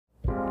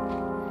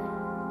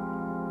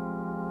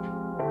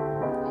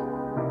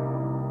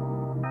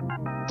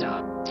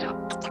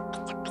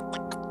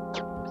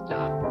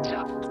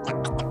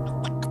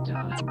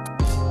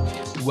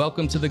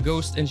Welcome to the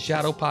Ghost and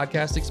Shadow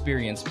podcast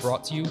experience,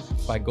 brought to you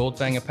by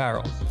Goldfang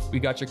Apparel. We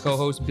got your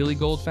co-host Billy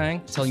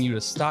Goldfang telling you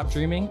to stop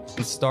dreaming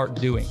and start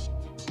doing.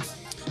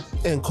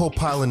 And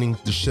co-piloting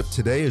the ship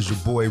today is your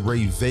boy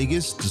Ray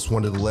Vegas. Just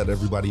wanted to let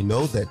everybody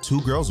know that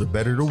two girls are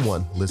better than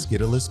one. Let's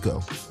get it, let's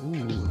go.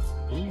 Ooh.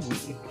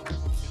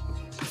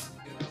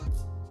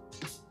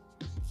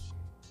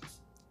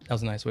 That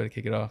was a nice way to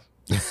kick it off.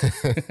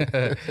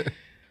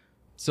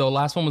 So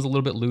last one was a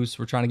little bit loose.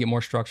 We're trying to get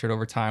more structured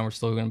over time. We're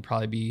still going to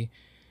probably be,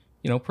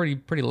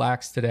 pretty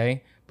lax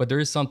today. But there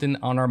is something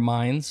on our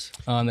minds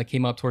that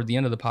came up toward the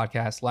end of the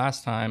podcast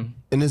last time.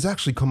 And it's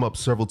actually come up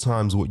several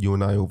times with you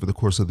and I over the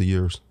course of the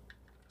years.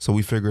 So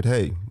we figured,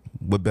 hey,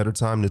 what better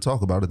time to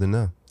talk about it than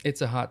now?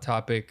 It's a hot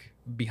topic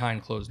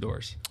behind closed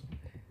doors.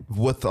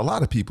 With a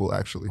lot of people,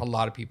 actually. A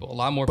lot of people. A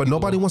lot more but people.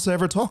 Nobody wants to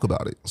ever talk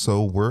about it.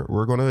 So we're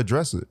going to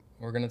address it.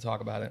 We're going to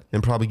talk about it.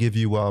 And probably give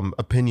you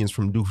opinions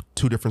from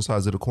two different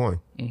sides of the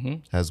coin,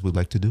 as we'd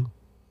like to do.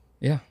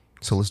 Yeah.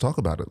 So let's talk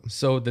about it.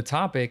 So the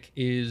topic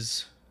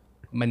is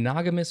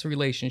monogamous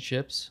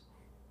relationships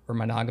or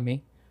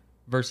monogamy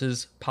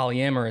versus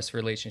polyamorous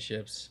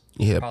relationships.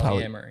 Yeah,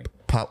 polyamory.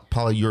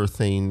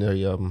 Polyurethane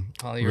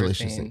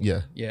relationship.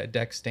 Polyurethane. Yeah,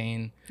 deck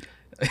stain.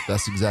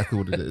 That's exactly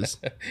what it is.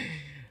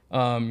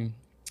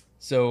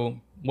 So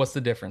what's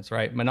the difference,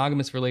 right?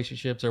 Monogamous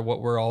relationships are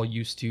what we're all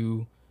used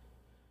to,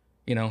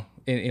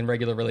 in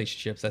regular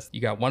relationships. That's,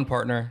 you got one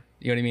partner,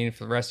 you know what I mean,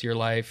 for the rest of your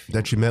life.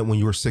 That you met when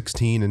you were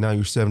 16 and now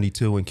you're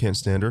 72 and can't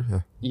stand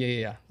her.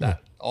 Yeah.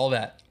 All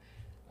that.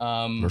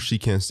 Or she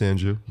can't stand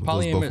you. It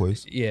goes both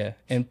ways. Yeah.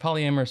 And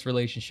polyamorous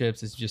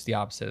relationships is just the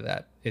opposite of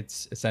that.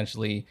 It's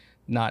essentially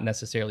not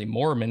necessarily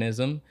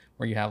Mormonism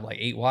where you have like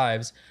 8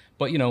 wives,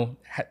 but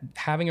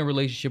having a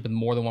relationship with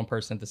more than one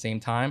person at the same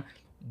time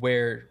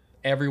where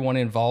everyone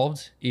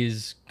involved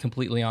is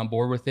completely on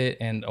board with it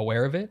and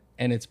aware of it.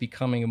 And it's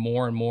becoming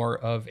more and more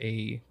of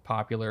a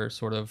popular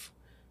sort of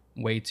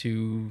way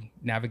to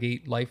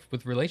navigate life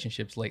with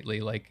relationships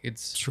lately. Like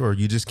it's sure,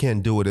 you just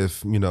can't do it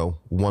if,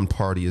 one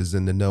party is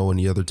in the know and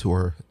the other two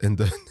are in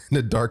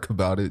the dark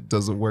about it.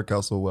 Doesn't work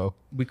out so well.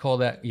 We call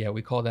that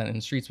in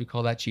the streets, we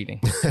call that cheating.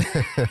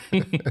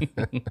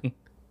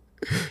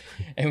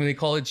 And when they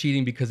call it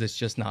cheating because it's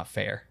just not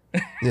fair.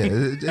 Yeah,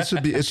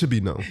 it should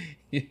be known.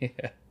 Yeah.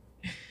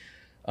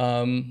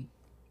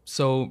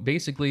 So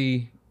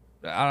basically,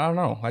 I don't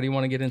know. How do you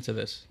want to get into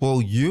this?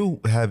 Well, you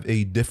have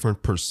a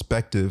different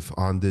perspective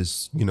on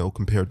this,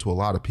 compared to a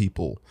lot of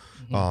people,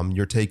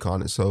 your take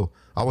on it. So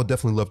I would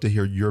definitely love to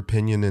hear your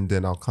opinion, and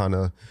then I'll kind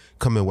of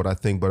come in what I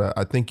think. But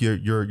I think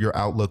your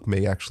outlook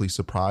may actually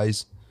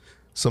surprise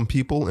some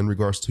people in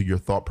regards to your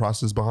thought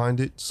process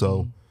behind it.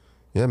 So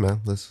yeah,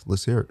 man,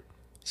 let's hear it.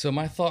 So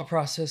my thought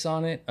process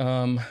on it,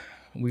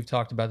 we've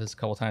talked about this a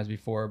couple times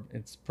before.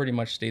 It's pretty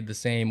much stayed the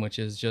same, which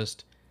is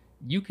just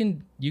you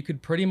could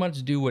pretty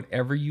much do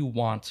whatever you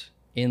want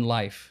in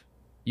life.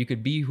 You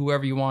could be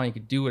whoever you want. You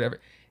could do whatever,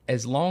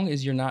 as long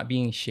as you're not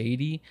being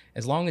shady,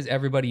 as long as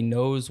everybody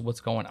knows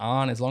what's going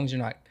on, as long as you're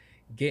not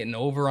getting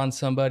over on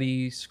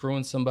somebody,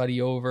 screwing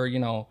somebody over,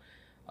 you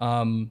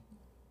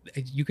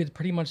could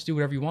pretty much do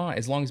whatever you want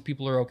as long as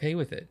people are okay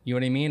with it. You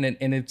know what I mean?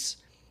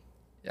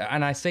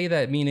 And I say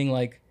that meaning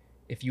like,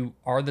 if you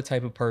are the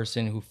type of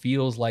person who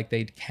feels like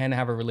they can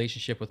have a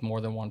relationship with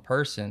more than one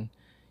person,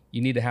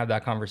 you need to have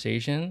that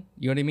conversation,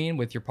 you know what I mean,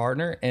 with your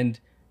partner. And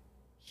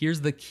here's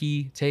the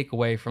key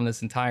takeaway from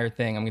this entire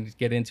thing. I'm going to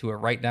get into it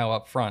right now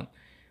up front,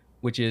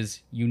 which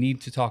is you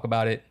need to talk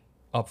about it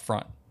up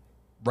front,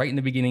 right in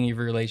the beginning of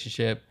your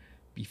relationship,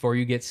 before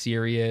you get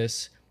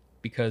serious,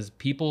 because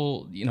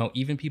people,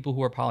 even people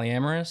who are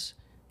polyamorous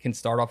can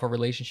start off a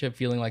relationship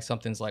feeling like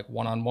something's like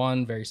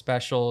one-on-one, very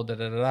special,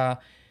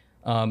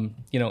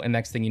 and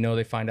next thing you know,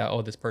 they find out,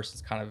 oh, this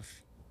person's kind of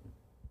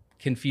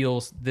can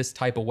feel this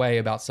type of way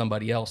about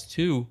somebody else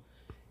too,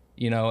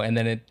 and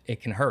then it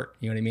can hurt,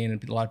 you know what I mean?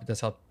 And a lot of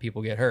that's how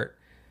people get hurt.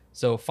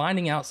 So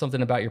finding out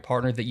something about your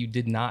partner that you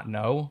did not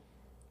know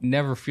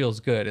never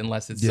feels good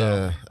unless it's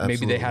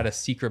maybe they had a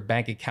secret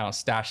bank account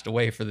stashed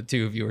away for the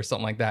two of you or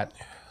something like that.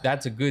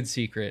 That's a good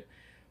secret.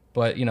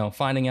 But,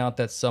 finding out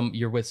that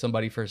you're with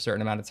somebody for a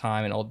certain amount of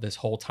time and all this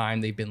whole time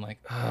they've been like,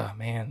 oh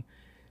man,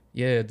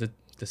 yeah, the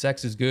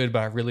sex is good, but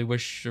I really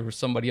wish there was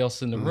somebody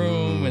else in the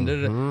room.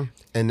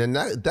 And then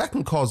that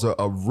can cause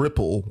a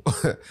ripple,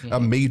 a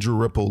major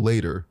ripple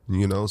later,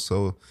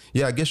 So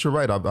yeah, I guess you're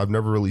right. I've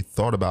never really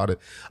thought about it.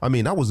 I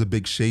mean, I was a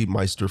big shade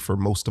meister for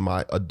most of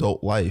my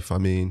adult life. I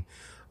mean,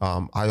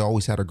 I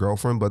always had a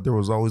girlfriend, but there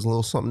was always a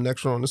little something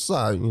extra on the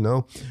side,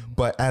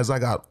 But as I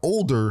got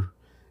older,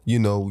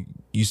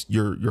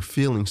 your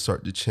feelings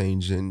start to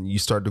change and you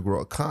start to grow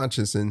a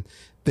conscience and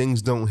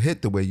things don't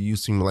hit the way you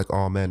used to. You're like,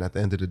 oh man, at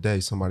the end of the day,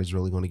 somebody's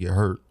really going to get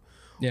hurt.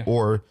 Yeah.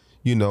 Or,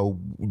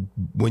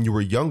 when you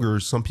were younger,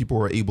 some people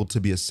were able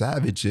to be a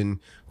savage and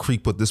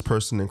creep with this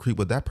person and creep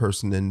with that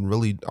person and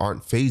really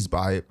aren't fazed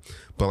by it.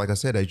 But like I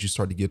said, as you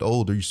start to get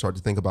older, you start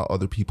to think about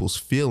other people's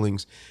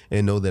feelings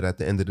and know that at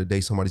the end of the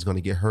day, somebody's going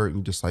to get hurt. And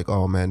you're just like,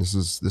 oh man, this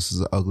is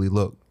an ugly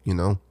look,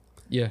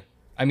 Yeah.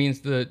 I mean, it's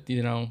the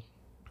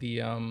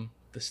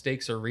the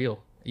stakes are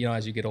real, you know,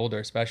 as you get older,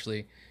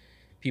 especially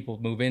people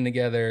move in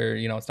together.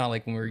 You know, it's not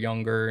like when we were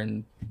younger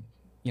and,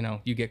 you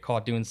know, you get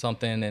caught doing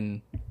something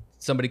and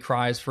somebody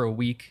cries for a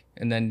week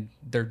and then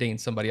they're dating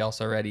somebody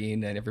else already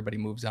and then everybody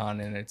moves on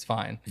and it's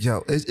fine. Yeah,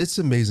 it's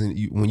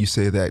amazing when you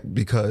say that,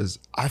 because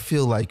I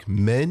feel like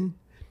men,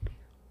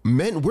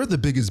 we're the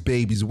biggest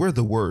babies. We're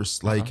the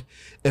worst. Like,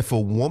 if a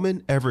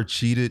woman ever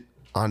cheated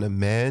on a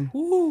man,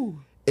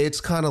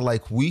 it's kind of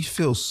like we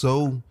feel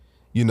so,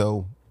 you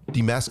know,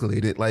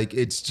 demasculated. Like,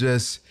 it's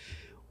just,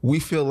 we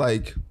feel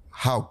like,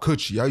 how could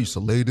she? I used to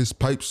lay this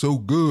pipe so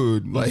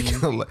good. Like,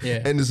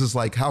 and it's just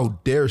like, how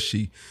dare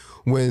she?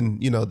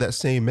 When, you know, that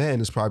same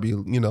man is probably,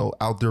 you know,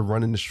 out there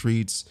running the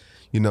streets,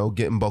 you know,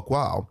 getting buck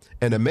wild.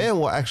 And a man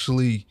will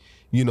actually,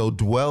 you know,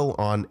 dwell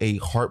on a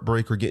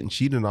heartbreak or getting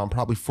cheated on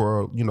probably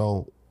for, you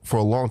know, for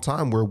a long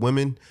time, where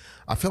women,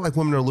 I feel like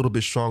women are a little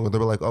bit stronger.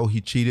 They're like, oh,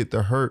 he cheated,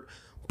 they're hurt.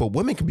 But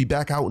women can be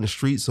back out in the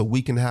streets a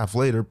week and a half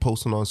later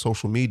posting on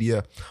social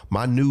media,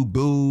 my new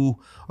boo,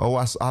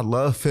 oh, I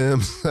love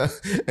him.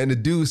 And the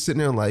dude's sitting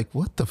there like,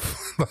 what the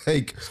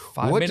like,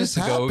 5 what minutes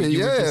just ago, happened?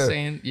 you were just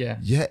saying,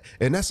 Yeah.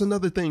 And that's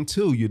another thing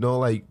too, you know,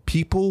 like,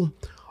 people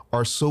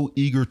are so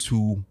eager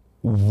to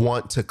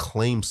want to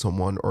claim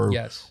someone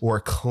or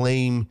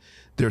claim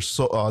their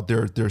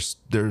status,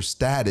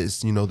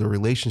 you know, their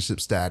relationship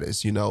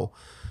status, you know,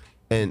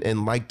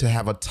 and like to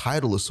have a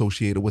title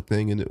associated with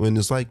thing. And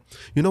it's like,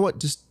 you know what,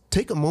 just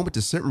take a moment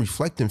to sit and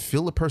reflect and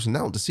feel the person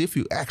out to see if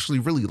you actually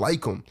really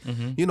like them.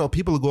 You know,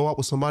 people will go out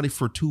with somebody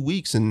for 2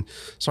 weeks and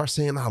start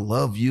saying, I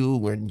love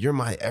you and you're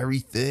my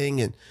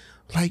everything. And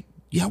like,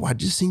 yo, I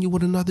just seen you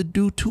with another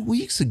dude 2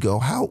 weeks ago.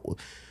 How,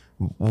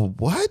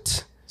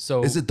 what?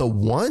 So is it the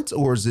want,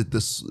 or is it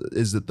this,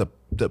 is it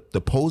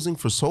the posing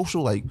for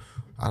social? Like,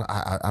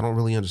 I don't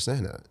really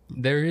understand that.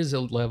 There is a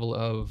level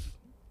of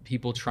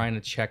people trying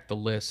to check the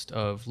list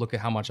of, look at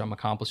how much I'm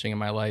accomplishing in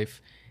my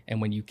life. And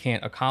when you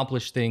can't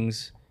accomplish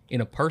things in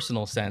a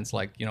personal sense,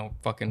 like, you know,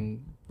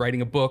 fucking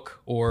writing a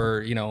book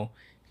or, you know,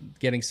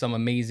 getting some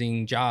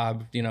amazing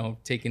job, you know,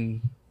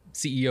 taking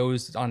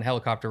CEOs on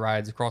helicopter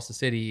rides across the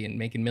city and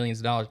making millions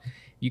of dollars.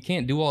 You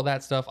can't do all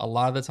that stuff. A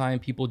lot of the time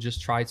people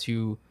just try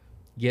to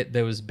get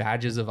those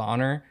badges of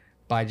honor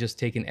by just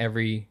taking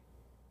every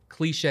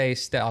cliche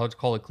step. I'll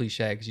call it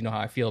cliche because you know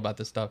how I feel about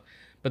this stuff.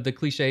 But the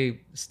cliche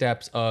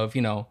steps of,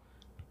 you know,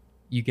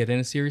 you get in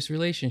a serious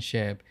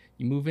relationship,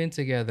 you move in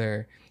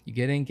together, you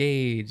get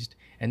engaged,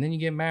 and then you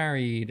get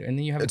married, and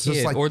then you have a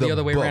kid, like or the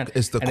other way book. around.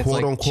 It's the and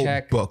quote like,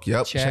 unquote book.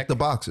 Yep. Check the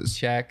boxes.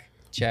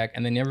 Check.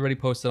 And then everybody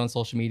posts it on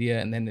social media,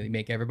 and then they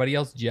make everybody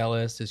else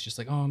jealous. It's just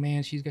like, oh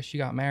man, she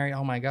got married.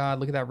 Oh my God,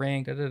 look at that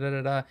ring. Da, da, da,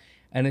 da, da.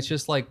 And it's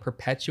just like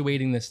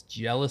perpetuating this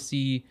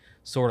jealousy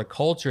sort of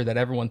culture that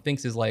everyone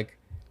thinks is like,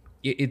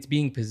 it's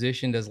being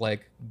positioned as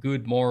like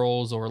good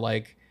morals or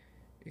like,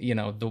 you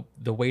know,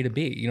 the way to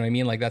be, you know what I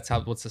mean? Like, that's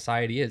what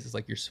society is. It's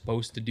like, you're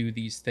supposed to do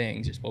these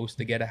things. You're supposed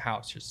to get a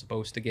house. You're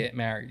supposed to get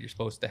married. You're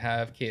supposed to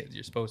have kids.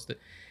 You're supposed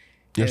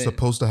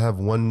to have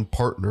one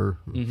partner.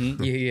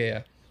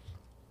 Yeah.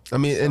 I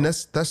mean, so, and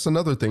that's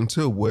another thing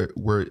too,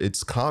 where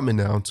it's common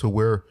now to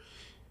where,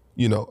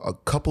 you know,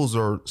 couples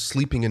are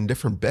sleeping in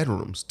different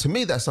bedrooms. To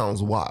me, that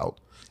sounds wild.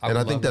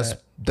 I think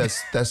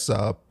that's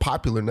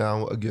popular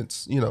now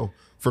against, you know,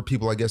 for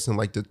people, I guess, in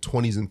like the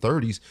 20s and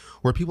 30s,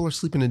 where people are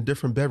sleeping in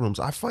different bedrooms.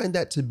 I find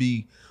that to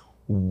be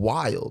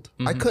wild.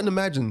 I couldn't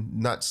imagine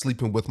not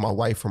sleeping with my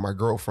wife or my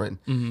girlfriend.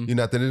 You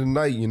know, at the end of the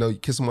night, you know, you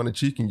kiss them on the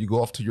cheek and you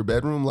go off to your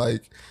bedroom.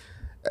 Like,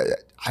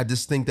 I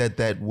just think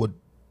that would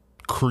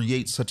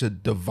create such a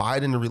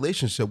divide in the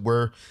relationship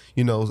where,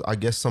 you know, I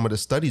guess some of the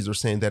studies are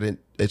saying that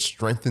it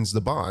strengthens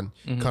the bond.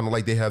 Kind of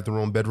like they have their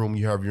own bedroom,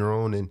 you have your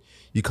own, and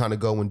you kind of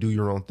go and do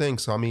your own thing.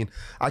 So, I mean,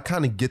 I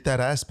kind of get that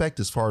aspect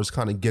as far as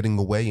kind of getting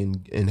away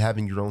and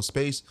having your own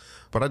space.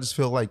 But I just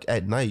feel like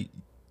at night,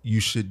 you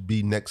should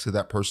be next to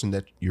that person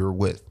that you're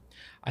with.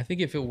 I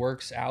think if it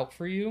works out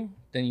for you,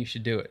 then you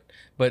should do it.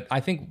 But I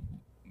think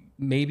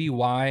maybe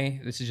why,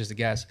 this is just a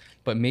guess,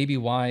 but maybe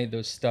why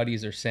those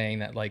studies are saying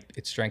that like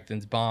it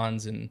strengthens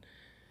bonds and,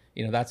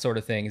 you know, that sort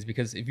of thing is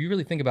because if you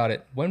really think about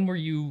it, when were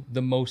you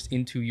the most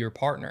into your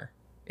partner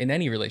in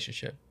any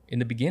relationship? In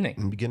the beginning.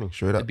 In the beginning,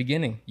 straight up. The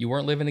beginning. You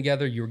weren't living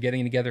together. You were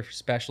getting together for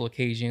special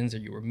occasions, or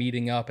you were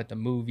meeting up at the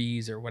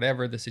movies, or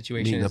whatever the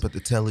situation is. Meeting up at the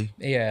telly.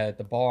 Yeah, at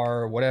the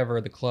bar,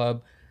 whatever, the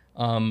club.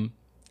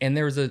 And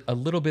there was a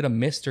little bit of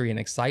mystery and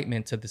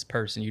excitement to this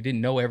person. You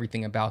didn't know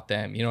everything about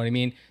them. You know what I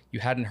mean? You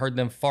hadn't heard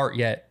them fart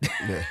yet.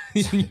 Yeah.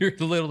 You're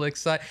a little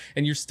excited,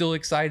 and you're still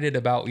excited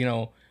about, you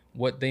know,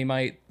 what they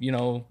might, you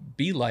know,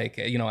 be like,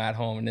 you know, at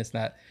home and this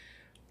and that.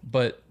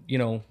 But, you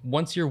know,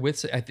 once you're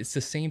with, it's the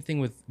same thing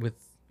with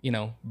you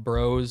know,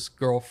 bros,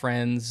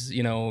 girlfriends,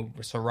 you know,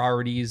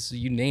 sororities,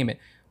 you name it.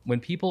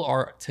 When people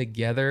are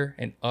together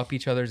and up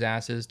each other's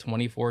asses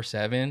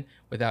 24/7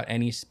 without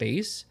any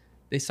space,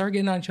 they start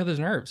getting on each other's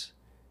nerves.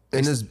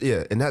 And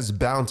that's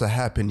bound to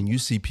happen. And you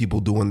see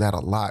people doing that a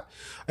lot.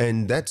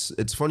 And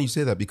it's funny you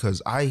say that,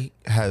 because I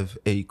have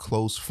a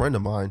close friend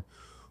of mine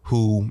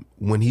who,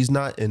 when he's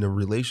not in a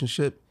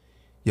relationship,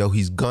 yo,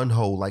 he's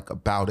gun-ho like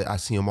about it. I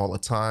see him all the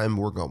time.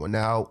 We're going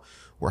out,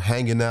 we're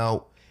hanging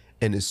out.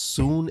 And as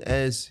soon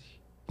as,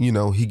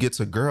 he gets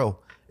a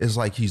girl, it's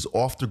like he's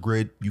off the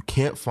grid. You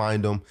can't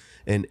find him.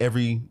 And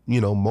every,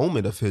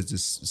 moment of his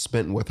is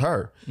spent with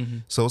her. Mm-hmm.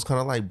 So it's kind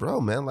of like,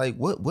 bro, man, like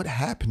what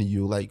happened to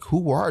you? Like,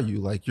 who are you?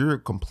 Like, you're a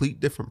complete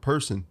different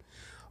person.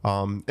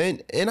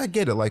 And I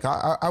get it. Like,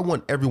 I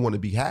want everyone to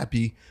be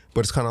happy,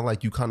 but it's kind of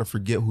like you kind of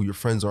forget who your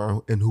friends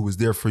are and who was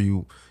there for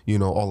you,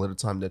 all of the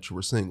time that you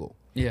were single.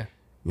 Yeah.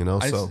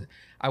 So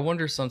I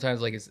wonder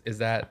sometimes, like, is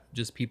that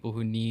just people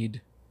who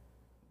need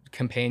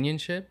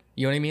companionship?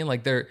 You know what I mean?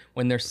 Like,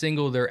 when they're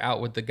single, they're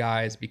out with the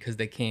guys because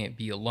they can't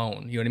be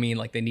alone. You know what I mean?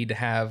 Like, they need to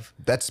have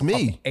that's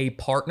me a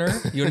partner. You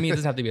know what I mean? It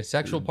doesn't have to be a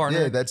sexual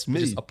partner. Yeah, that's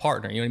me. Just a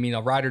partner. You know what I mean?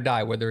 A ride or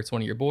die, whether it's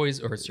one of your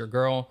boys or it's your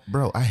girl.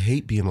 Bro, I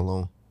hate being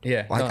alone.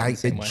 Yeah,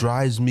 like it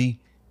drives me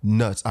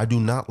nuts. I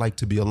do not like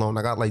to be alone.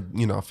 I got like,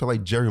 I feel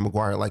like Jerry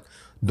Maguire, like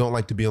don't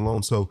like to be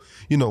alone. So,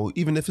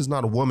 even if it's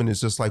not a woman,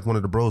 it's just like one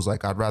of the bros.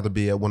 Like I'd rather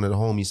be at one of the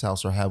homies'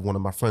 house or have one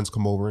of my friends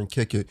come over and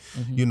kick it,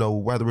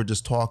 whether we're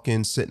just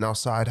talking, sitting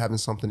outside, having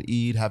something to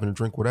eat, having a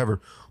drink,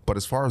 whatever. But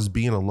as far as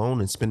being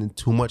alone and spending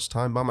too much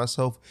time by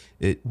myself,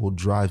 it will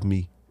drive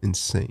me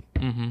insane.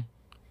 Mm-hmm.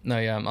 No,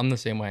 yeah, I'm the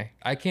same way.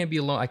 I can't be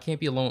alone. I can't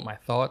be alone with my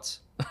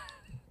thoughts.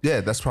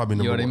 Yeah, that's probably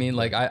number one. You know what I mean?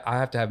 Like I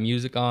have to have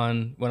music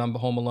on when I'm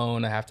home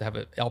alone. I have to have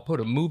I'll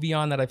put a movie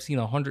on that I've seen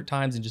 100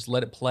 times and just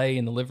let it play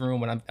in the living room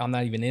when I'm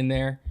not even in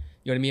there.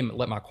 You know what I mean?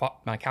 Let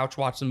my couch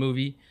watch the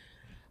movie.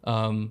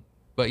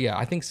 But yeah,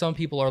 I think some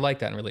people are like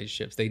that in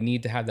relationships. They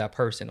need to have that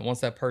person. And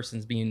once that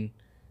person's being,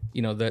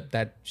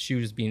 that shoe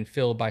is being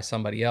filled by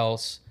somebody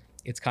else,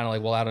 it's kind of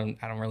like, well, I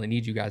don't really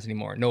need you guys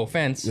anymore. No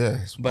offense.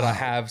 Yes, but I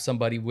have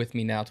somebody with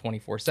me now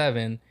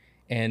 24/7.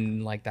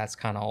 And like, that's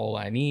kind of all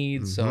I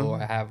need. Mm-hmm. So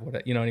I have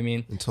you know what I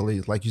mean? Until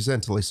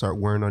they start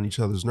wearing on each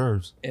other's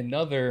nerves.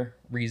 Another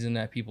reason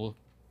that people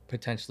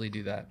potentially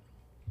do that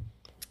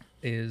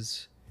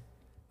is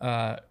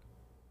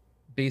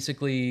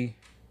basically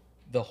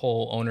the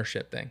whole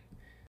ownership thing.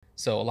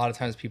 So a lot of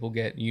times people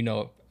get,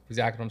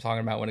 exactly what I'm talking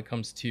about when it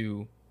comes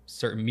to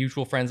certain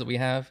mutual friends that we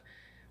have,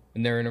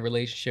 when they're in a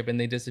relationship and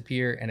they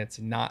disappear and it's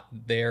not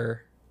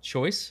their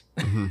choice.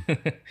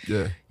 Mm-hmm.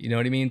 Yeah. You know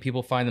what I mean?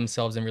 People find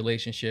themselves in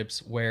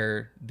relationships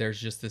where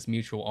there's just this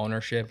mutual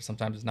ownership.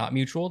 Sometimes it's not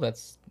mutual.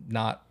 That's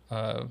not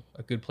a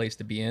good place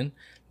to be in.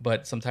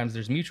 But sometimes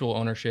there's mutual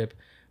ownership,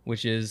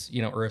 which is,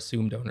 or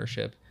assumed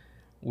ownership,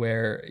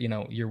 where,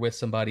 you're with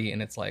somebody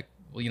and it's like,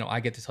 well, I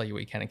get to tell you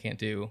what you can and can't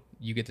do.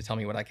 You get to tell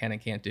me what I can and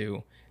can't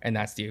do. And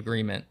that's the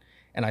agreement.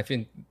 And I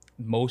think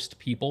most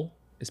people,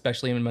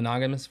 especially in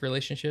monogamous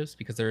relationships,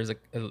 because there is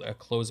a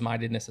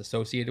closed-mindedness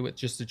associated with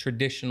just the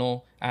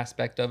traditional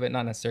aspect of it,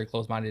 not necessarily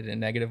closed-minded in a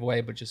negative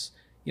way, but just,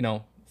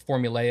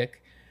 formulaic,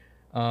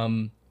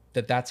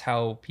 that's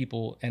how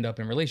people end up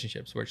in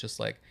relationships, where it's just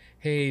like,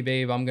 hey,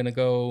 babe, I'm going to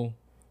go,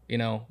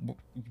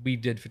 we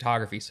did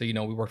photography. So,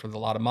 we worked with a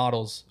lot of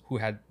models who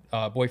had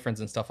boyfriends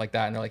and stuff like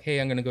that. And they're like, hey,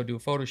 I'm going to go do a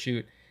photo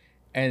shoot.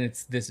 And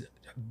it's this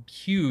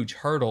huge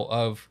hurdle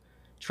of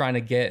trying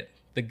to get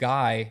the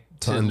guy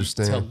to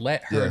understand, to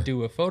let her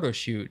do a photo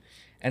shoot.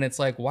 And it's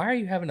like, why are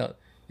you having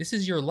this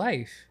is your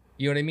life.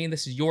 You know what I mean?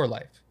 This is your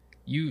life.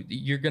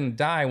 You're going to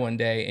die one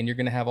day and you're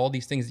going to have all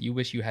these things that you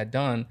wish you had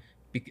done,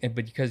 but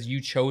because you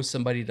chose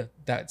somebody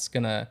that's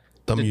going to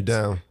dumb you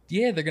down.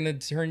 Yeah. They're going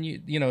to turn you,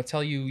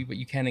 tell you what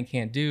you can and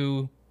can't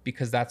do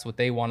because that's what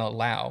they want to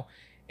allow.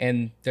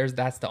 And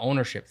that's the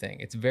ownership thing.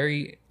 It's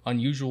very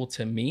unusual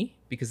to me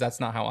because that's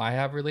not how I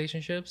have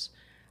relationships.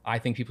 I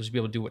think people should be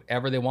able to do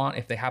whatever they want.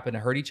 If they happen to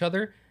hurt each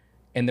other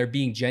and they're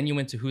being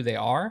genuine to who they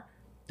are,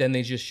 then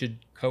they just should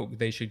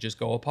just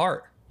go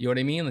apart. You know what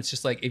I mean? It's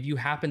just like, if you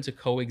happen to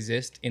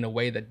coexist in a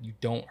way that you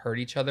don't hurt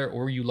each other,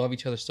 or you love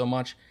each other so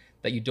much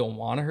that you don't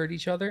want to hurt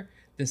each other,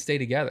 then stay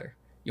together.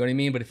 You know what I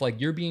mean? But if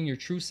like you're being your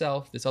true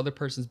self, this other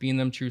person's being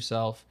them true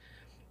self,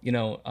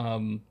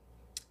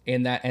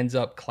 and that ends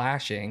up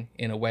clashing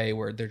in a way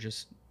where they're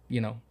just,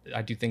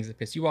 I do things that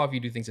piss you off,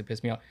 you do things that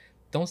piss me off.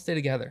 Don't stay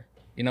together.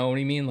 You know what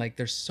I mean? Like,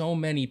 there's so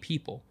many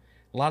people.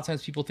 A lot of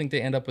times people think they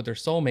end up with their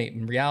soulmate.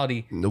 In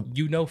reality,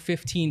 nope.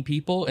 15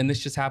 people, and this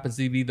just happens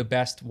to be the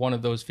best one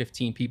of those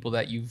 15 people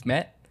that you've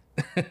met.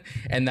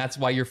 And that's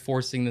why you're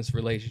forcing this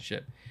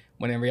relationship.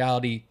 When in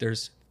reality,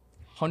 there's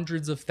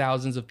hundreds of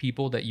thousands of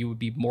people that you would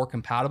be more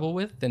compatible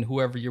with than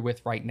whoever you're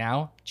with right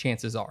now,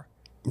 chances are.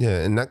 Yeah,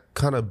 and that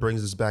kind of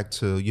brings us back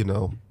to,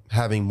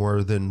 having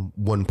more than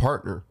one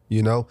partner,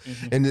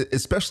 mm-hmm. And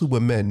especially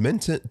with men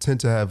tend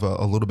to have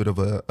a little bit of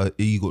a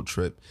ego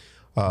trip.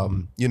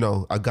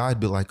 A guy'd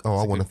be like, oh,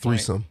 I want a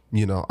threesome.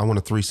 I want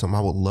a threesome.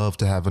 I would love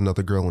to have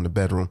another girl in the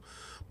bedroom.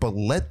 But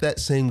let that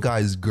same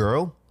guy's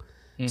girl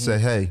mm-hmm. say,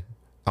 hey,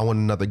 I want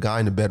another guy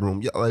in the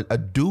bedroom. Yeah, a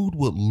dude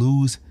would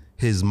lose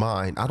his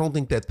mind. I don't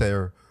think that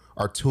there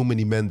are too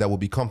many men that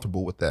would be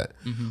comfortable with that.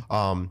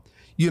 Mm-hmm.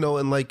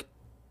 And like,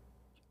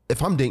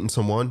 if I'm dating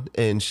someone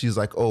and she's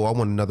like, oh, I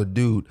want another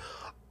dude,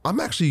 I'm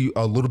actually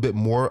a little bit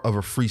more of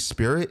a free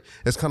spirit.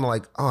 It's kind of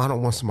like, oh, I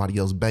don't want somebody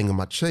else banging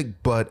my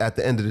chick. But at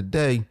the end of the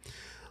day,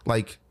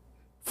 like,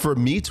 for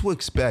me to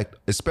expect,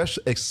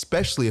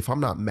 especially if I'm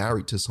not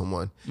married to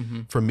someone,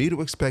 for me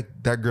to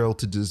expect that girl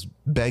to just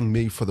bang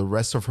me for the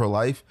rest of her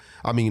life,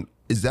 I mean,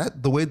 is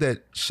that the way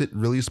that shit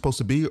really is supposed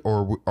to be,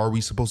 or are we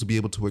supposed to be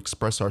able to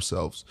express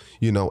ourselves,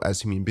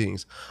 as human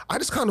beings? I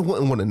just kind of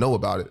wouldn't want to know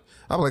about it.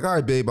 I'm like, all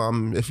right, babe,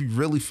 if you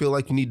really feel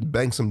like you need to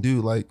bang some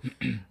dude, like,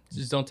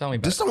 just don't tell me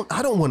about it.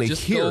 I don't want to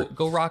hear it.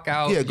 Go rock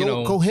out. Yeah,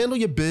 go handle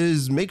your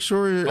biz. Make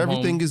sure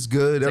everything is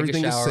good.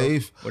 Everything is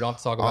safe. We don't have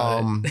to talk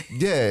about it.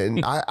 Yeah,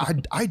 and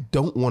I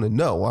don't want to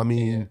know. I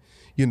mean,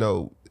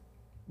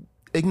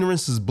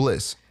 ignorance is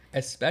bliss.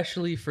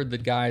 Especially for the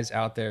guys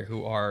out there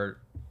who are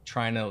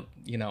trying to,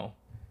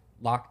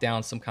 lock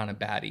down some kind of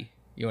baddie.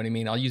 You know what I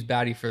mean? I'll use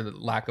baddie for the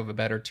lack of a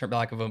better term,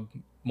 lack of a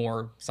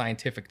more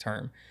scientific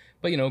term.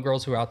 But,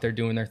 girls who are out there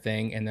doing their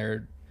thing and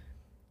they're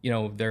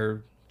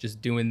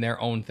just doing their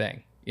own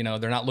thing.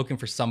 They're not looking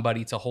for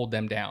somebody to hold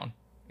them down,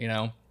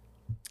 and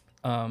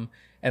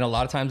a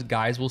lot of times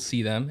guys will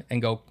see them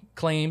and go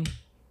claim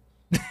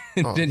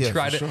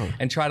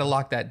and try to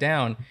lock that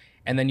down.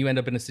 And then you end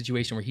up in a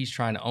situation where he's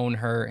trying to own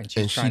her and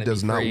she's trying to be free. And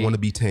she does not want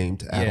to be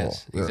tamed at all.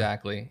 Yeah.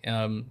 Exactly.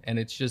 And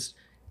it's just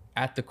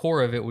at the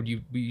core of it, what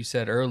you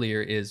said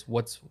earlier is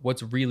what's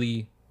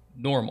really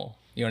normal.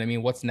 You know what I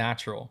mean? What's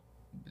natural?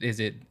 Is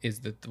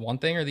the one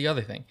thing or the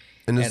other thing?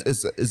 And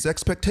it's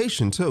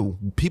expectation too.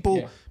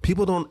 People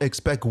don't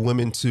expect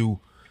women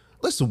to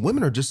listen.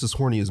 Women are just as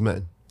horny as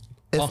men,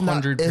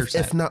 100%,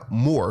 if not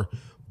more.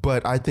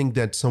 But I think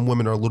that some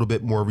women are a little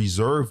bit more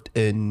reserved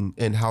in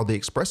how they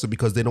express it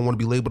because they don't want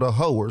to be labeled a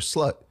hoe or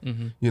slut,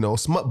 a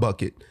smut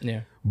bucket.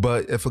 Yeah.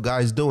 But if a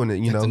guy's doing it,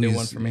 that's a new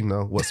one for me.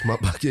 What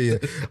smut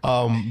bucket?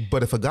 Yeah.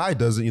 But if a guy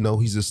does it,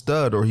 he's a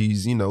stud or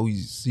he's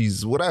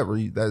whatever.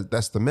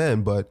 That's the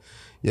man. But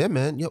yeah,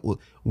 man. Yeah,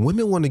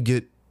 women want to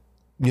get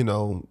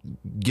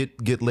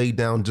laid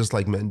down just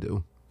like men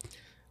do.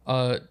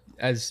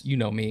 As you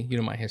know me,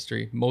 my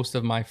history. Most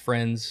of my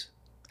friends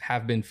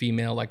have been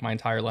female like my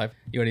entire life.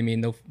 You know what I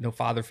mean? No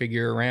father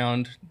figure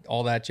around,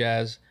 all that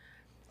jazz.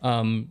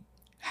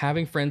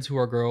 Having friends who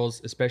are girls,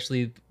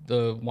 especially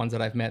the ones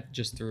that I've met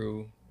just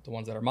through the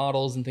ones that are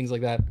models and things like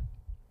that,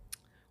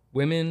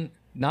 women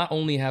not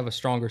only have a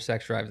stronger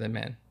sex drive than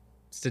men,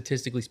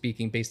 statistically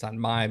speaking, based on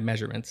my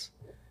measurements,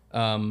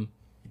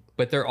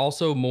 but they're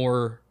also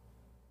more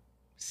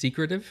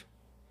secretive.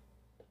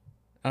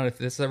 I don't know if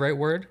that's the right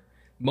word.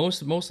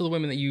 Most of the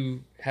women that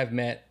you have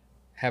met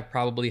have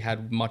probably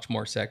had much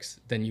more sex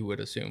than you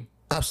would assume.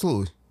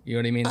 Absolutely. You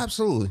know what I mean?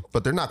 Absolutely.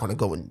 But they're not going to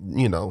go and,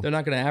 They're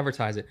not going to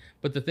advertise it.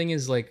 But the thing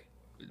is, like,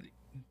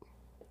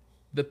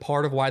 the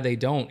part of why they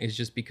don't is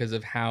just because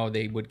of how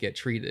they would get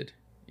treated.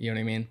 You know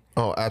what I mean?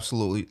 Oh,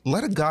 absolutely.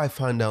 Let a guy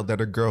find out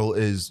that a girl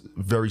is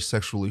very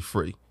sexually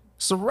free.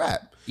 It's a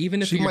wrap.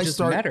 Even if you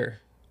just met her.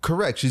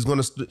 Correct. She's going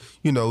to,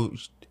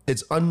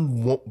 it's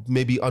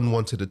maybe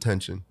unwanted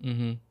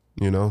attention.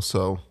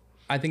 So...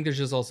 I think there's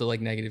just also like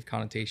negative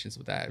connotations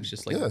with that. It's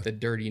just like the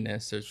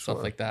dirtiness or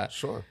stuff like that.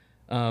 Sure.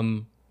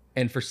 And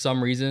for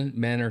some reason,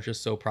 men are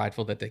just so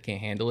prideful that they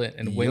can't handle it.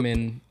 And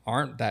women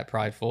aren't that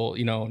prideful,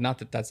 not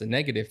that that's a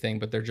negative thing,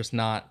 but they're just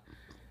not,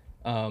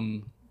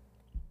 as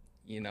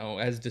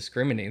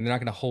discriminating. They're not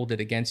going to hold it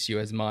against you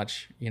as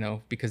much,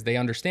 because they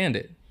understand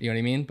it. You know what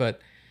I mean? But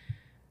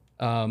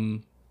what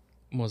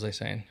was I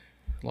saying?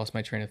 Lost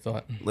my train of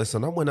thought.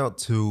 Listen, I went out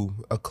to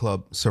a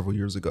club several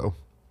years ago.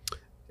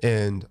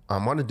 And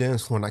I'm on the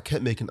dance floor and I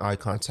kept making eye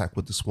contact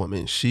with this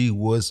woman. She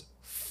was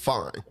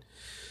fine.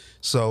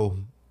 So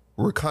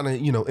we're kind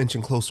of,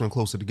 inching closer and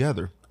closer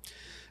together.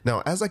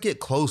 Now, as I get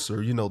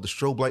closer, the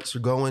strobe lights are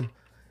going.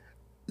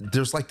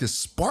 There's like this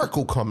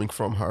sparkle coming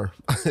from her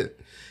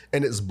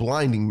and it's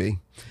blinding me.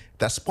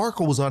 That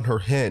sparkle was on her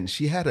hand.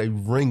 She had a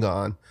ring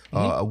on,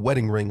 a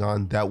wedding ring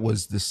on that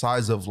was the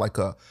size of like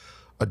a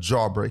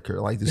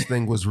jawbreaker. Like this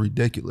thing was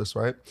ridiculous,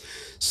 right?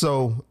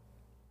 So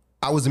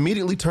I was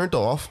immediately turned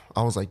off.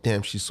 I was like,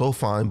 damn, she's so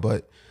fine,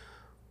 but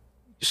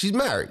she's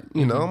married.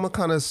 I'm going to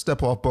kind of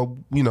step off. But,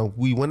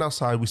 we went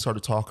outside. We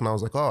started talking. I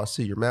was like, oh, I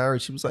see you're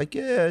married. She was like,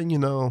 yeah,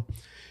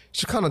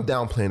 she kind of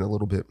downplaying a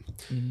little bit.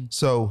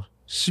 So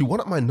she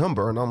wanted my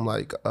number. And I'm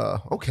like,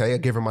 okay, I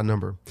gave her my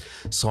number.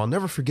 So I'll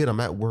never forget, I'm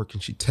at work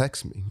and she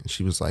texts me. And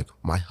she was like,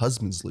 my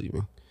husband's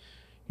leaving.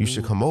 You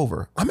should come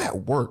over. I'm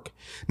at work.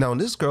 Now,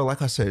 this girl,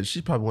 like I said,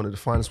 she's probably one of the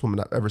finest women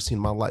I've ever seen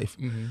in my life.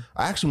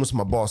 I actually went to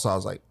my boss. I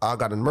was like, I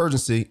got an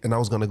emergency and I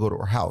was going to go to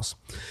her house.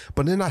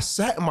 But then I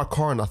sat in my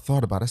car and I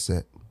thought about it. I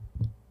said,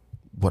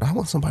 would I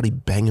want somebody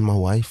banging my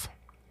wife?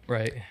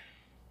 Right.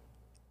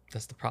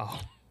 That's the problem.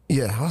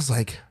 Yeah. I was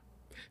like,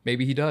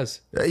 maybe he does.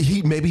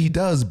 Maybe he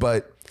does.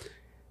 But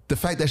the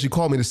fact that she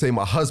called me to say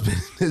my husband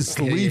is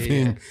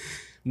leaving. Yeah.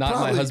 Not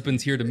probably, my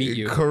husband's here to meet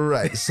you.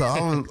 Correct. So,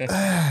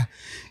 I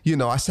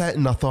sat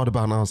and I thought about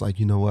it and I was like,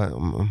 you know what?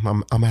 I'm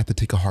going to have to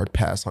take a hard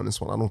pass on this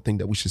one. I don't think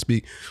that we should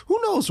speak. Who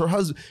knows? Her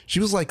husband,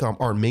 she was like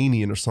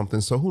Armenian or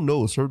something. So who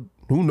knows? Who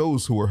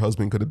knows who her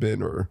husband could have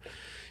been, or,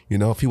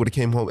 if he would have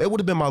came home. It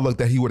would have been my luck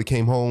that he would have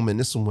came home. And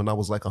this one when I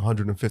was like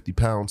 150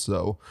 pounds.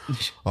 So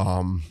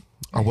I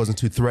wasn't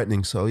too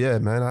threatening. So yeah,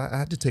 man, I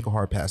had to take a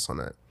hard pass on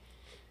that.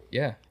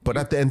 Yeah. But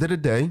at the end of the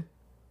day,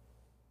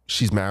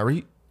 she's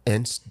married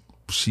and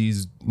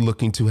she's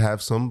looking to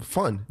have some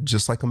fun,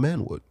 just like a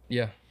man would.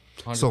 Yeah.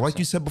 100%. So like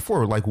you said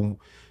before, like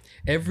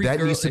that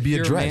needs to be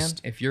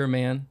addressed. If you're a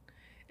man,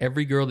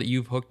 every girl that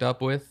you've hooked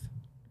up with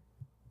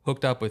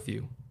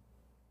you.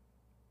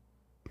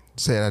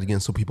 Say that again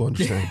so people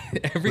understand.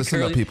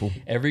 Listen up, people.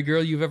 Every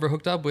girl you've ever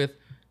hooked up with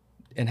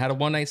and had a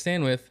one-night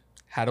stand with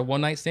had a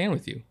one-night stand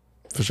with you.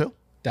 For sure.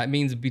 That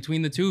means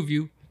between the two of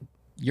you,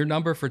 your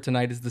number for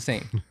tonight is the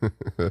same.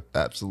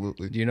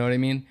 Absolutely. Do you know what I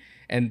mean?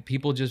 And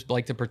people just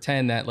like to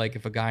pretend that like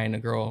if a guy and a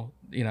girl,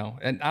 you know,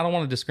 and I don't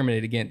want to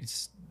discriminate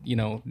against, you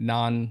know,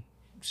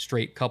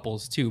 non-straight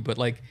couples too, but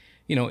like,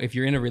 you know, if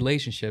you're in a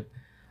relationship,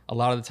 a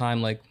lot of the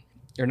time, like,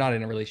 you're not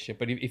in a relationship,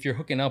 but if you're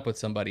hooking up with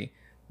somebody,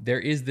 there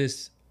is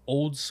this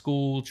old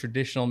school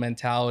traditional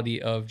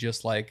mentality of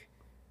just like,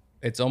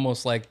 it's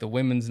almost like the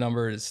women's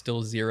number is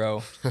still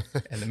 0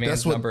 and the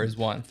man's number is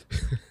 1.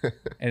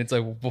 And it's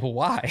like, well,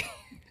 why?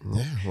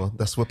 Yeah, well,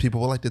 that's what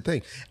people would like to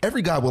think.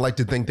 Every guy would like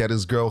to think that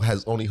his girl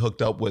has only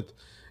hooked up with,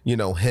 you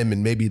know, him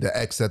and maybe the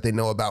ex that they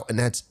know about, and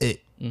that's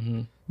it.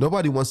 Mm-hmm.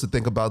 Nobody wants to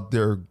think about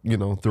their, you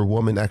know, their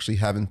woman actually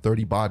having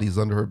 30 bodies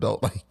under her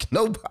belt. Like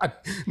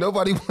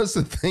nobody wants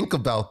to think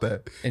about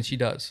that. And she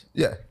does.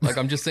 Yeah. Like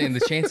I'm just saying the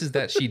chances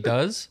that she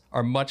does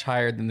are much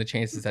higher than the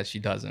chances that she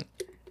doesn't.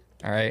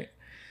 All right.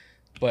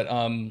 But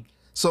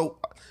so,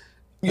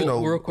 you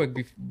know, real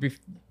quick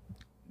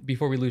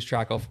before we lose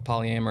track of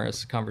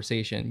polyamorous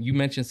conversation, you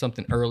mentioned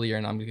something earlier,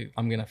 and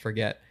I'm gonna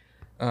forget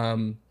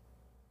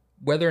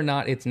whether or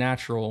not it's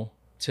natural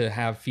to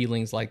have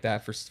feelings like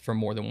that for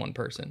more than one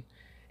person.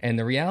 And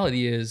the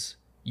reality is,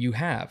 you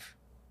have,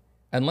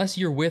 unless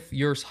you're with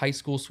your high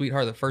school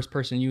sweetheart, the first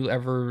person you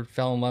ever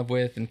fell in love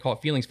with and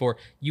caught feelings for,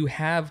 you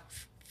have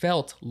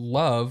felt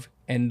love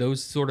and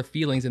those sort of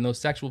feelings and those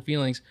sexual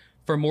feelings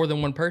for more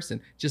than one person,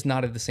 just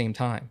not at the same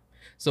time.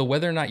 So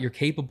whether or not you're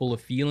capable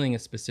of feeling a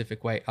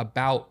specific way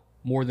about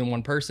more than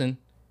one person,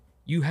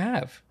 you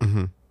have.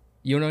 Mm-hmm.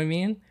 You know what I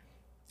mean?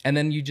 And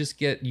then you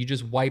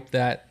just wipe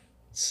that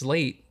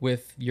slate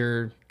with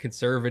your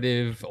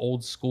conservative,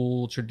 old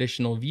school,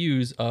 traditional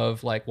views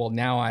of like, well,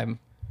 now I'm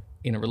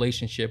in a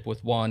relationship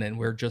with one, and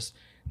we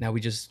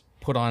just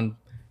put on,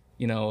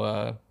 you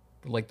know,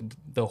 like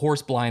the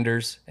horse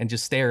blinders and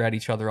just stare at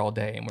each other all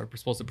day, and we're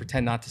supposed to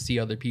pretend not to see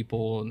other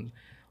people and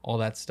all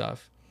that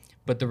stuff.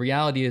 But the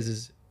reality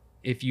is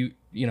if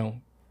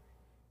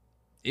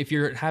if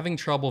you're having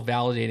trouble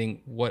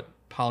validating what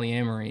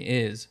polyamory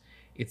is,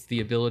 it's the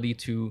ability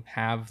to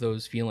have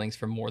those feelings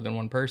for more than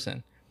one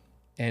person.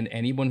 And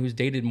anyone who's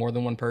dated more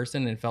than one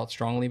person and felt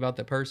strongly about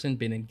that person,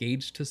 been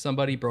engaged to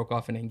somebody, broke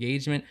off an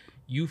engagement,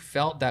 you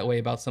felt that way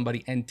about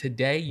somebody, and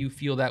today you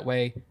feel that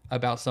way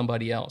about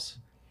somebody else.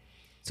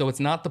 So it's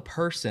not the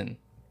person,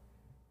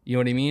 you know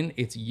what I mean?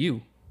 It's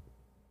you.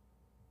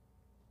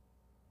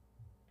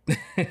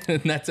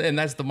 and that's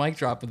the mic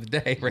drop of the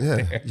day right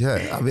there.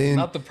 Yeah, I mean,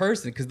 not the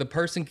person, because the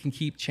person can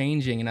keep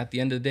changing, and at the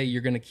end of the day,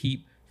 you're going to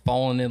keep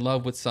falling in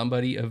love with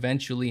somebody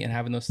eventually and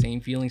having those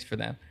same feelings for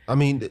them. I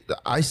mean,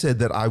 I said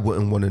that I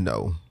wouldn't want to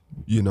know,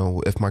 you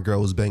know, if my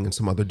girl was banging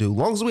some other dude. As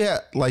long as we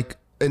had like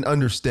an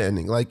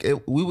understanding, like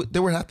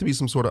there would have to be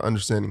some sort of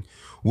understanding.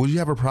 Would you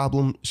have a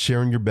problem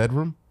sharing your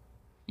bedroom?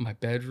 My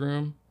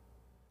bedroom?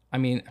 I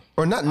mean,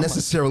 or not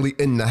necessarily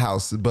in the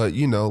house, but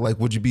you know, like,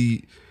 would you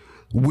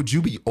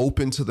be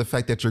open to the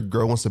fact that your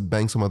girl wants to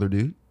bang some other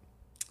dude?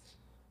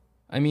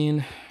 I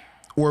mean,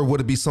 or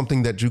would it be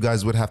something that you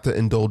guys would have to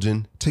indulge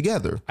in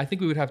together? I think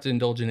we would have to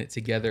indulge in it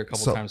together a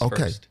couple times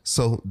first.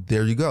 So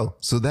there you go.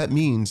 So that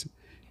means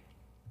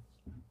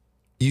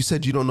you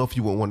said you don't know if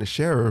you would want to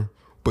share her,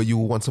 but you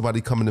would want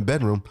somebody to come in the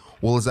bedroom.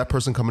 Well, is that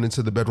person coming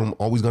into the bedroom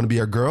always going to be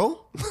a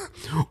girl?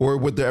 Or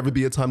would there ever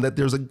be a time that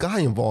there's a guy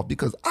involved?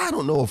 Because I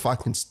don't know if I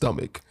can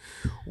stomach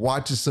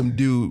watching some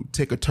dude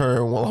take a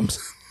turn while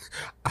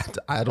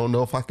I don't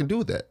know if I can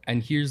do that.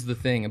 And here's the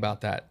thing about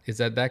that, is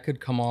that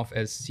could come off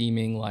as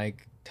seeming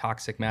like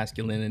toxic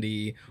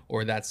masculinity,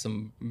 or that's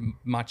some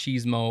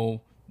machismo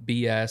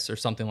BS or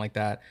something like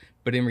that.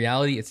 But in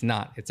reality, it's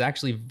not. It's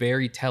actually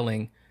very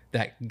telling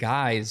that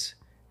guys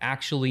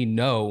actually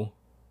know,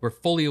 we're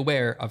fully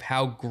aware of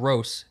how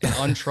gross and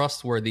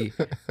untrustworthy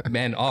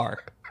men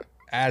are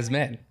as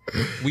men.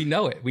 We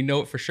know it. We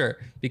know it for sure,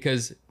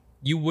 because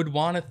you would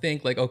want to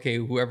think like, okay,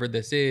 whoever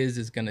this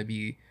is going to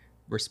be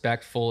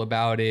respectful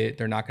about it.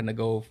 They're not going to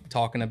go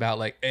talking about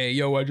like, hey,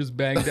 yo, I just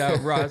banged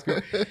out Roscoe.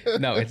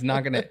 No, it's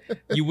not going to.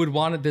 You would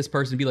want this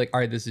person to be like,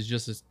 all right, this is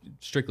just a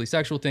strictly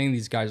sexual thing.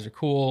 These guys are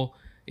cool.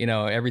 You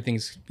know,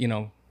 everything's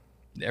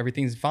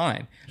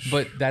fine.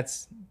 But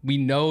we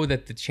know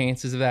that the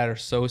chances of that are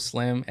so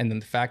slim. And then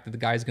the fact that the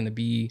guy's going to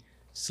be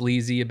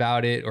sleazy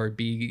about it, or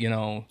be, you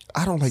know,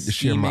 I don't like to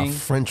share my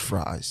French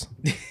fries.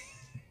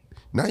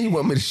 Now you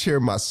want me to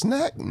share my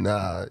snack?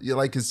 Nah, you're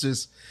like, it's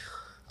just,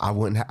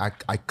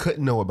 I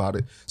couldn't know about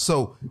it.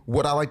 So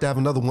would I like to have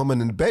another woman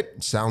in the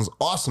bed? Sounds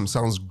awesome.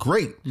 Sounds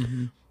great.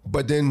 Mm-hmm.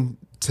 But then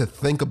to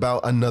think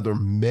about another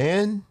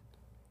man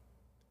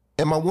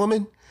and my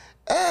woman,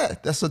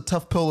 that's a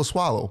tough pill to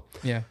swallow.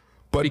 Yeah.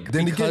 But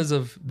then because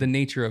again, of the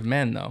nature of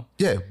men, though.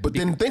 yeah, but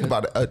then think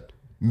about it.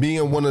 Me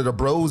and one of the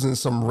bros and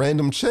some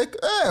random chick,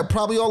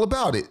 probably all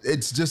about it.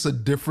 It's just a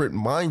different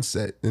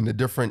mindset and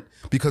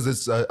because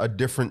it's a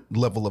different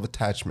level of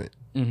attachment.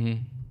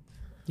 Mm-hmm.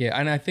 Yeah,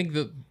 and I think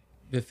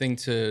the thing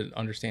to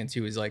understand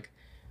too is like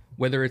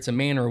whether it's a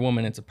man or a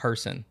woman, it's a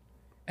person,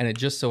 and it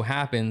just so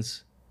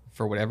happens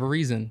for whatever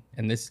reason,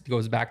 and this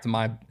goes back to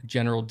my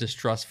general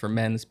distrust for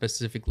men,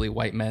 specifically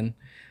white men,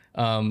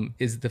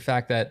 is the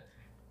fact that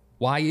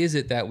why is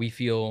it that we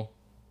feel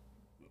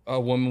a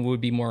woman would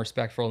be more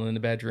respectful in the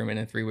bedroom in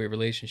a three-way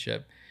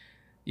relationship,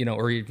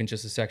 or even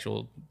just a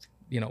sexual,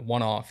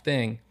 one-off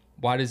thing?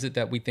 Why is it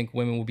that we think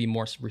women will be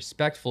more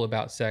respectful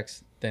about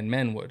sex than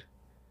men would?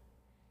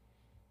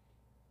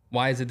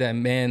 Why is it that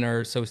men are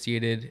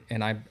associated,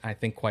 and I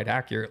think quite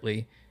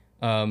accurately,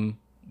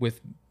 with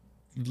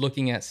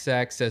looking at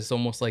sex as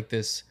almost like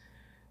this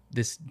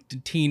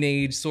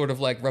teenage sort of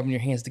like rubbing your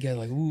hands together,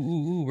 like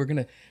ooh, we're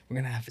gonna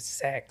have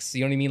sex.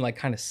 You know what I mean? Like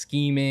kind of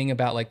scheming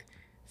about like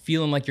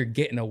feeling like you're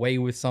getting away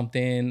with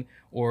something,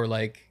 or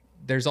like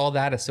there's all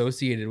that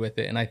associated with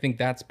it. And I think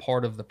that's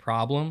part of the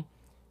problem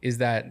is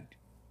that,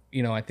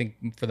 I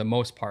think for the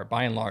most part,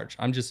 by and large,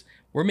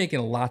 we're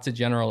making lots of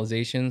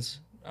generalizations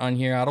on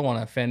here. I don't want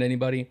to offend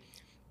anybody,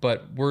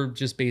 but we're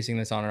just basing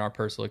this on our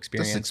personal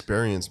experience. Just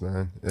experience,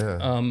 man.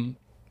 Yeah.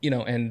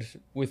 And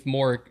with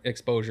more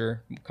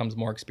exposure comes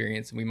more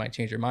experience, and we might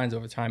change our minds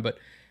over time. But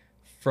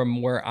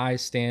from where I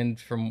stand,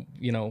 from,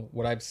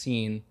 what I've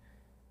seen,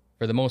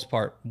 for the most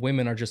part,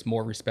 women are just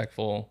more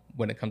respectful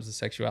when it comes to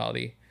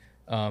sexuality.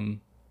 And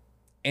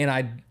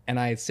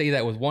I say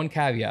that with one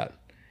caveat.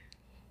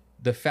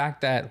 The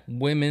fact that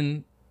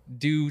women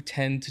do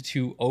tend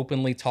to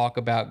openly talk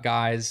about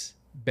guys'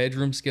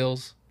 bedroom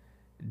skills,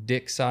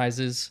 dick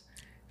sizes,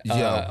 you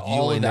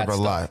ain't never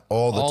lie.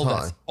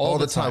 All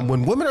the time.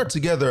 When women are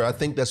together, I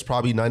think that's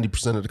probably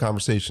 90% of the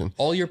conversation.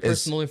 All your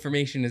personal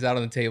information is out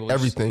on the table.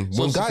 Everything.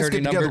 When guys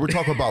get together, we're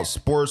talking about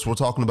sports. We're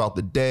talking about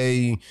the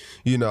day.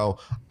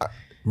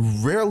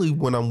 Rarely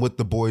when I'm with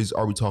the boys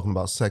are we talking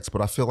about sex, but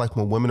I feel like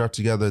when women are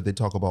together, they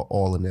talk about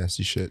all the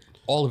nasty shit.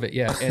 All of it,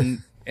 yeah.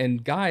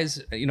 And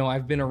guys,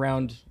 I've been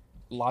around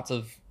lots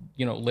of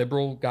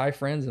liberal guy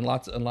friends and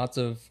lots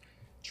of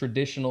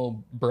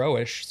traditional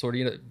bro-ish sort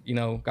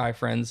of guy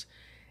friends.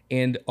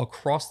 And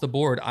across the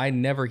board, I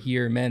never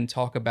hear men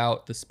talk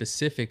about the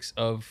specifics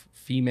of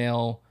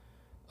female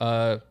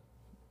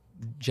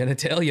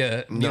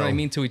genitalia, you know what I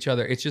mean, to each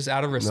other. It's just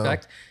out of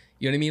respect. No.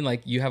 You know what I mean?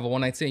 Like you have a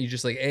one night stand, you're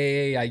just like,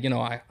 hey,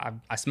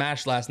 I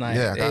smashed last night.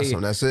 Yeah, I got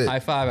some. That's it. High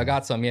five, I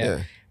got some.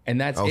 Yeah. And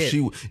that's it.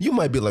 You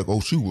might be like,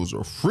 she was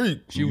a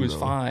freak. She was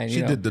fine.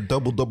 She did the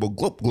double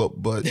glop glop,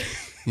 but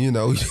you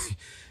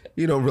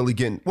don't really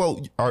get.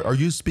 Well, are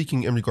you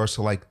speaking in regards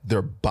to like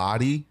their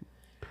body?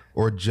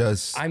 Or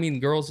just,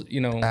 girls,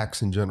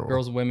 acts in general.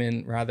 Girls,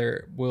 women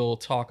rather will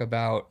talk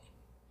about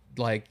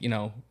like,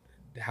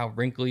 how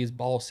wrinkly his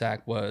ball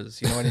sack was.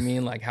 You know what I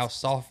mean? Like how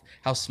soft,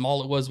 how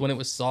small it was when it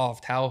was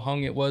soft, how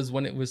hung it was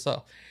when it was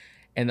soft,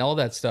 and all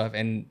that stuff.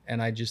 And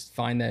I just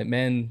find that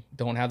men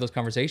don't have those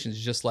conversations.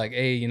 It's just like,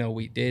 hey,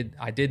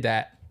 I did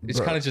that. It's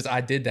kind of just,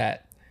 I did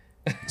that.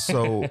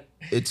 So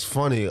it's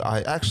funny.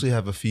 I actually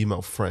have a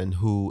female friend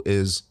who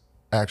is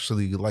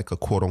actually like a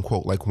quote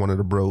unquote, like one of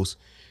the bros.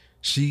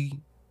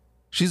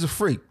 She's a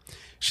freak.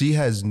 She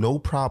has no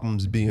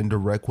problems being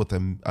direct with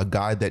a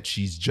guy that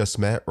she's just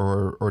met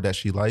or that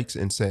she likes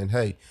and saying,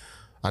 hey,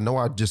 I know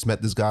I just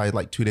met this guy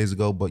like 2 days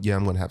ago, but yeah,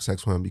 I'm going to have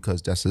sex with him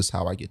because that's just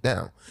how I get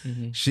down.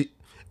 Mm-hmm.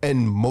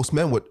 And most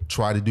men would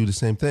try to do the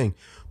same thing,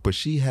 but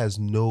she has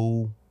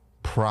no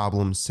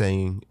problem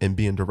saying and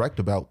being direct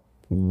about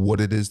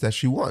what it is that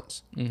she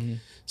wants. Mm-hmm.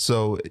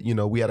 So,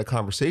 we had a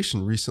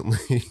conversation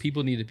recently.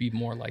 People need to be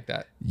more like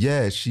that.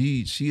 Yeah,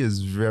 she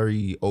is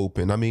very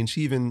open.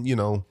 She even,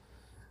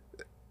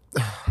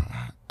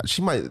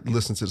 she might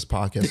listen to this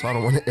podcast, so I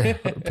don't want to air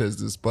her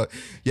business, but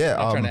yeah,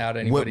 I'm trying to out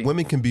anybody.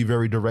 Women can be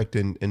very direct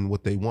in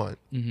what they want,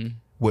 mm-hmm.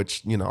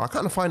 which, I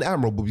kind of find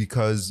admirable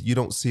because you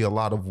don't see a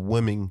lot of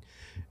women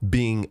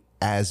being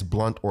as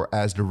blunt or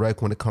as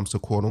direct when it comes to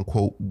quote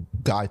unquote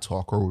guy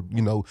talk or,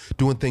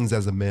 doing things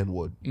as a man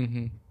would.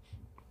 Mm-hmm.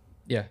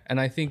 Yeah. And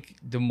I think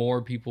the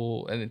more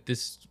people, and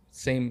this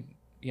same,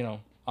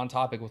 on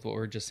topic with what we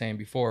were just saying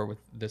before with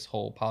this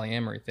whole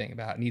polyamory thing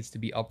about it needs to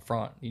be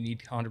upfront. You need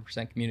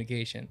 100%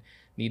 communication.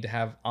 You need to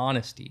have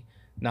honesty,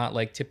 not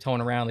like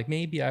tiptoeing around like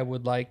maybe I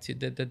would like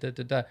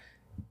to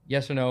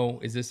yes or no.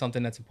 Is this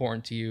something that's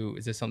important to you?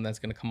 Is this something that's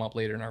going to come up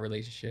later in our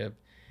relationship?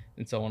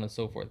 And so on and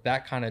so forth.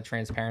 That kind of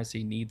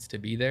transparency needs to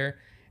be there.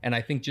 And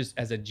I think just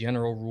as a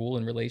general rule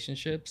in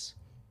relationships,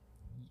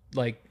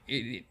 like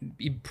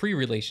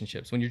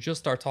pre-relationships, when you just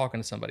start talking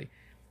to somebody,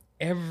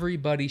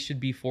 everybody should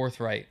be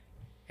forthright.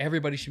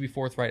 Everybody should be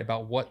forthright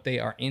about what they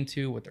are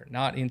into, what they're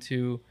not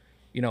into.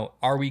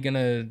 Are we going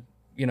to,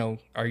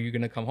 are you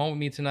going to come home with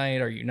me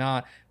tonight? Are you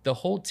not? The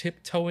whole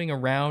tiptoeing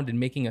around and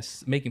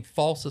making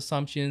false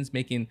assumptions,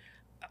 making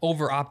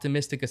over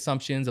optimistic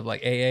assumptions of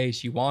like, hey,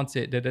 she wants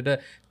it.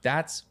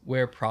 That's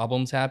where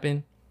problems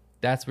happen.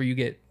 That's where you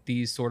get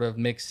these sort of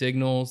mixed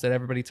signals that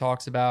everybody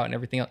talks about and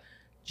everything else.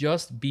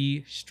 Just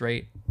be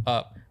straight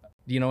up.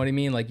 You know what I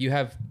mean? Like, you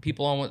have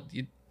people on what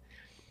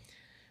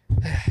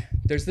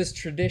there's this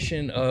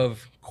tradition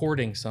of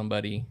courting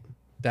somebody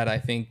that I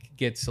think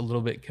gets a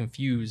little bit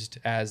confused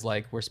as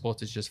like we're supposed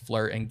to just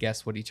flirt and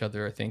guess what each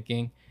other are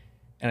thinking.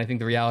 And I think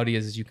the reality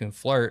is you can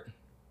flirt,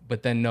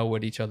 but then know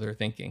what each other are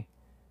thinking.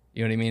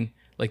 You know what I mean?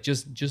 Like,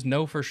 just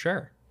know for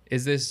sure.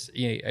 Is this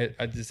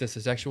is this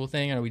a sexual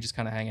thing, or are we just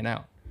kind of hanging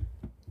out?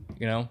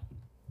 You know?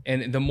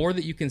 And the more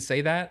that you can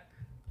say that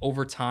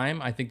over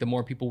time, I think the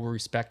more people will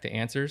respect the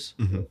answers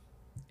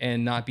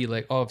and not be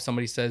like, oh, if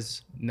somebody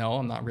says, no,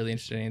 I'm not really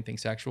interested in anything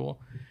sexual.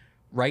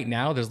 Right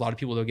now, there's a lot of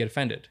people that get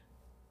offended.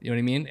 You know what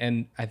I mean?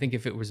 And I think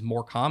if it was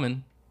more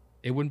common,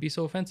 it wouldn't be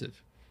so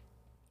offensive.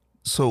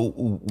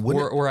 So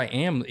or I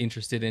am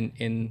interested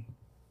in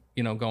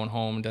going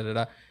home,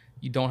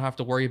 you don't have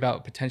to worry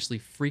about potentially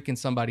freaking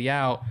somebody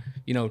out,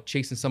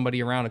 chasing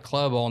somebody around a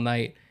club all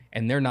night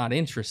and they're not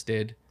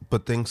interested.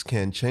 But things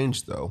can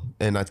change though.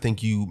 And I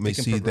think you may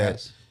see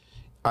progress.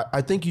 That.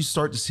 I think you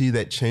start to see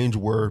that change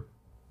where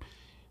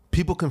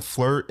people can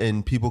flirt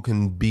and people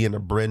can be in a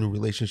brand new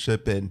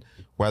relationship, and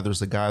whether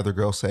it's a guy or the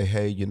girl say,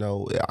 hey,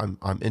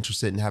 I'm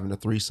interested in having a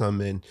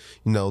threesome, and,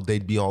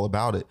 they'd be all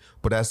about it.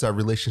 But as that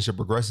relationship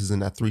progresses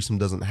and that threesome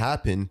doesn't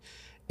happen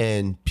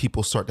and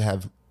people start to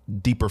have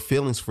deeper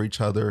feelings for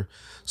each other.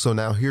 So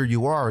now here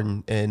you are,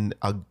 and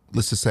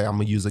let's just say I'm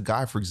gonna use a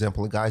guy, for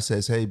example. A guy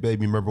says, hey,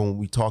 baby, remember when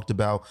we talked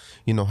about,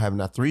 having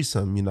that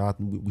threesome,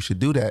 we should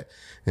do that.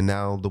 And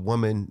now the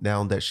woman,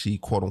 now that she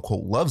quote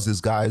unquote loves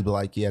this guy, be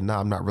like, yeah,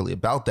 nah, I'm not really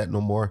about that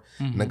no more.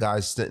 And the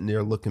guy's sitting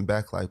there looking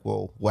back like,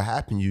 well, what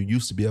happened? You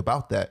used to be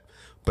about that,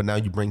 but now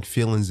you bring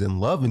feelings and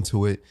love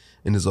into it,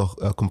 and it's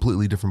a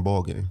completely different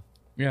ballgame.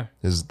 Yeah.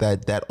 Is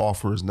that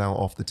offer is now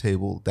off the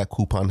table. That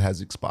coupon has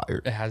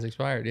expired. It has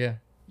expired. Yeah.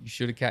 You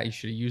should have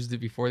used it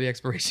before the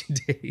expiration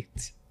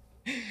date.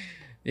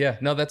 Yeah,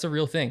 no, that's a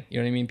real thing. You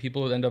know what I mean?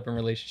 People end up in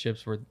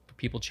relationships where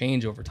people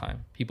change over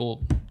time.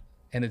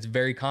 And it's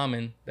very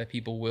common that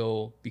people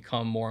will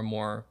become more and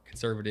more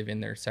conservative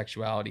in their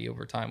sexuality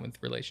over time with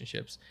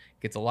relationships.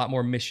 It gets a lot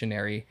more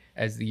missionary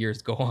as the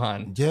years go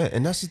on. Yeah,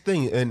 and that's the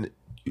thing. And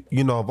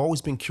I've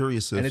always been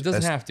curious. And it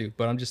doesn't have to,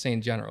 but I'm just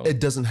saying general. It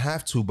doesn't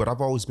have to, but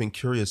I've always been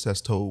curious as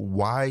to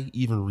why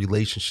even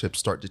relationships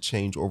start to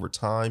change over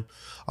time.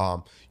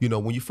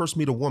 When you first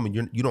meet a woman,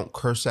 you don't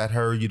curse at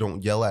her, you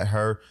don't yell at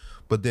her.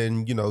 But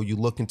then, you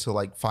look into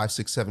like 5,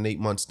 6, 7, 8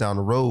 months down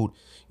the road,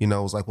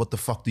 it's like, what the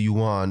fuck do you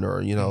want?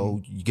 Or,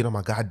 you get on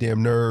my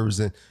goddamn nerves.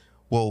 And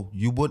well,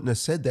 you wouldn't have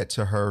said that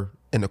to her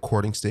in the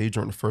courting stage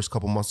or in the first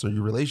couple months of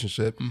your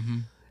relationship.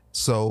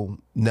 So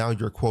now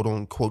your quote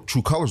unquote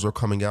true colors are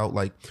coming out.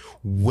 Like,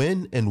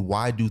 when and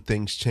why do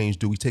things change?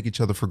 Do we take each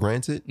other for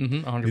granted?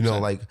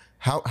 100%. Like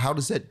how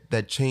does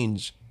that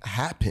change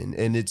happen?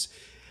 And it's,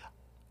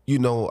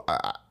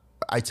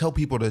 I tell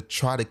people to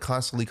try to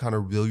constantly kind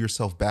of reel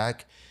yourself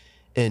back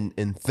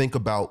and think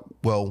about,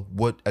 well,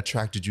 what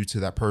attracted you to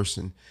that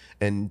person,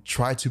 and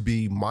try to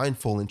be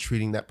mindful in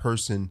treating that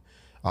person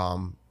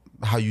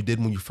how you did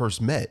when you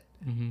first met.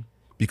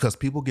 Because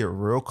people get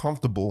real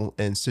comfortable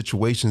and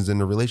situations in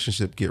the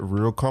relationship get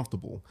real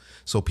comfortable.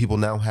 So people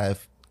now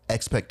have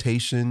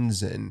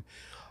expectations, and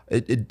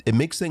it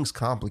makes things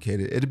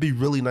complicated. It'd be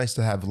really nice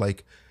to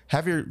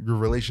have your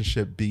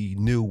relationship be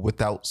new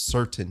without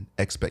certain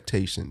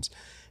expectations,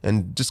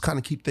 and just kind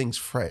of keep things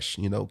fresh,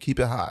 keep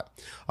it hot.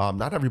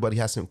 Not everybody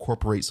has to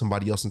incorporate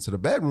somebody else into the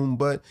bedroom,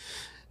 but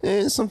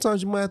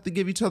sometimes you might have to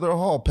give each other a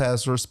hall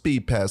pass or a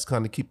speed pass,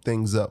 kind of keep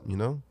things up,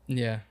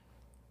 Yeah.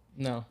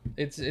 No,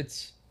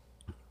 it's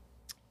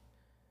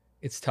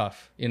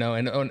tough,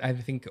 and I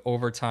think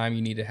over time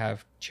you need to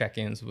have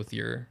check-ins with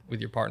your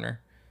partner.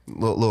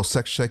 Little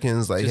sex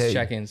check-ins, like, just hey,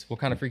 check-ins.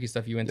 What kind of freaky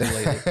stuff you into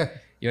lately?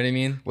 You know what I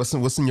mean? What's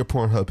in your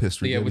Pornhub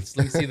history? Yeah, let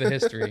me see the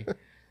history.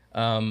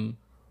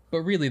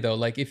 But really though,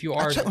 like, if you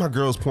are, I checked my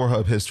girl's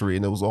Pornhub history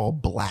and it was all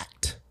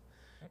blacked.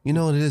 You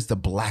know what it is? The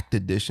blacked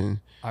edition.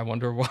 I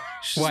wonder why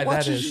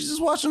that is. She's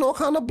just watching all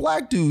kind of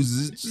black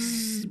dudes. It's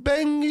just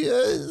bang,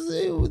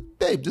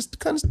 babe, just the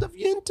kind of stuff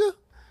you into.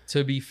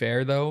 To be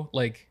fair though,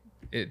 like,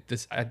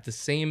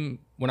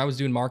 when I was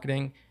doing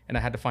marketing and I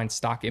had to find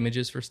stock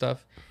images for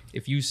stuff,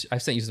 I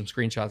sent you some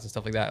screenshots and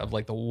stuff like that of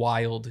like the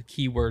wild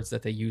keywords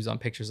that they use on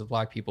pictures of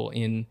black people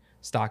in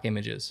stock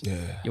images. Yeah. You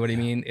know what I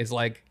mean? It's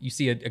like you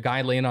see a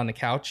guy laying on the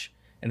couch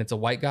and it's a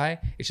white guy.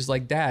 It's just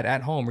like dad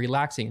at home,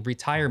 relaxing,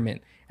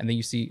 retirement. And then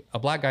you see a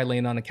black guy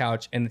laying on the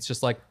couch and it's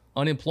just like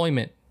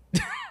unemployment.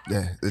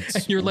 Yeah, it's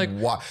and you're like,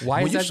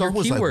 why is that your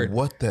keyword? Like,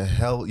 what the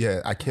hell?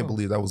 Yeah, I can't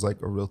believe that was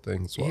like a real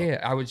thing as well.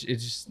 Yeah, it's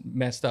just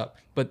messed up.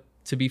 But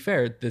to be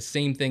fair, the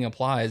same thing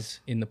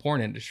applies in the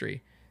porn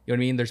industry. You know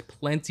what I mean? There's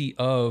plenty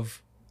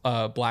of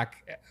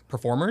black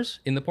performers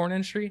in the porn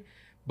industry,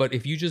 but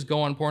if you just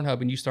go on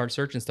Pornhub and you start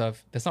searching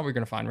stuff, that's not what you're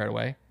going to find right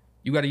away.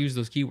 You got to use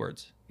those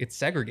keywords. It's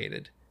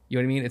segregated. You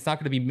know what I mean? It's not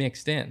going to be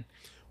mixed in.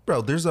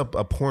 Bro, there's a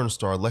porn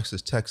star,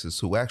 Alexis Texas,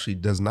 who actually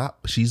does not,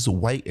 she's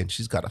white and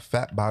she's got a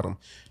fat bottom.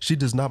 She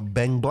does not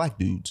bang black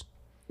dudes.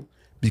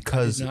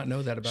 because I did not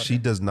know that about she her.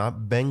 does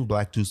not bang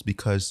black dudes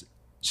because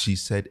she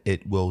said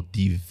it will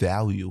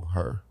devalue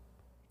her.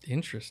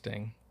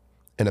 Interesting.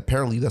 And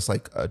apparently that's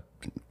like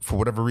for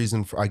whatever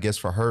reason, I guess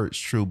for her it's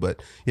true.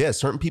 But yeah,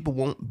 certain people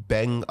won't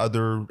bang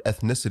other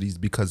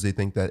ethnicities because they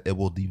think that it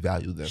will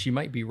devalue them. She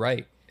might be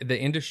right. The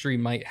industry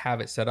might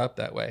have it set up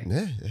that way.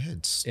 Yeah,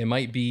 it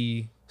might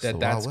be that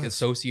that's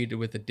associated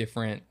with a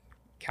different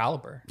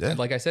caliber. Yeah. And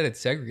like I said, it's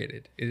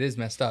segregated. It is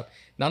messed up.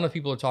 Not enough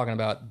people are talking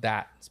about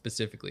that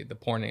specifically, the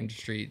porn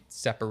industry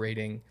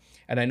separating.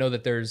 And I know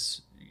that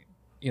there's,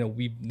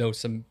 we know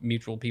some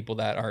mutual people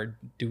that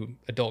do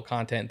adult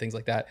content and things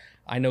like that.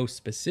 I know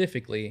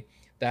specifically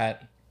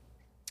that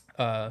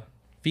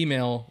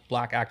female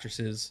black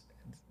actresses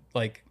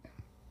like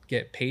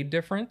get paid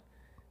different.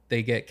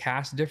 They get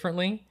cast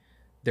differently.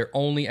 They're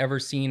only ever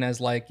seen as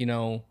like,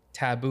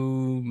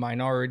 taboo,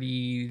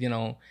 minority,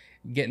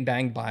 getting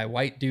banged by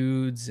white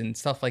dudes and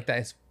stuff like that.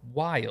 It's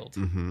wild.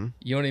 Mm-hmm.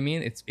 You know what I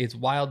mean? It's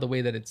wild the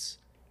way that it's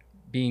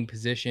being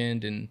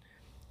positioned,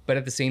 but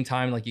at the same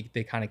time, like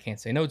they kind of can't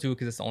say no to it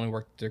because it's the only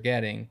work that they're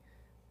getting,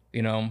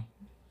 and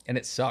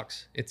it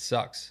sucks. It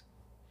sucks.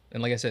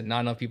 And like I said, not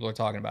enough people are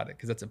talking about it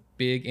because that's a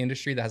big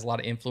industry that has a lot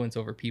of influence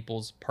over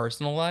people's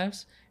personal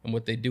lives and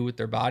what they do with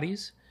their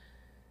bodies,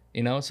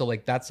 So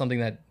like that's something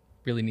that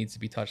really needs to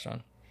be touched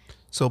on.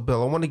 So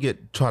Bill, I want to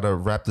try to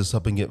wrap this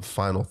up and get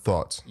final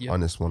thoughts on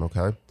this one,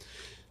 okay?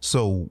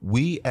 So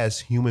we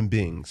as human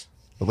beings,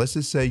 let's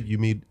just say you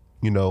meet,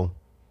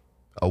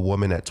 a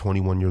woman at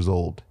 21 years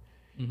old.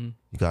 Mm-hmm.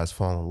 You guys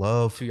fall in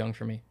love. Too young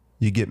for me.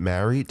 You get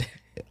married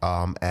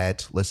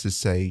at, let's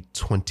just say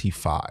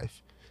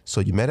 25.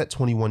 So you met at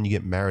 21, you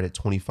get married at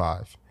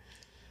 25.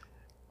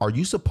 Are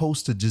you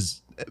supposed to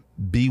just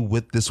be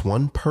with this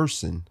one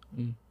person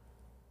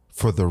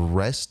for the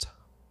rest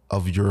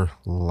of your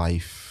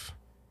life?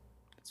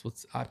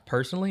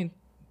 Personally,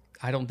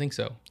 I don't think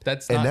so.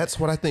 That's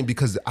what I think,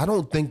 because I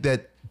don't think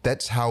that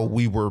that's how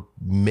we were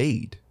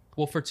made.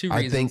 Well, for two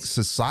reasons. I think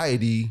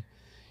society,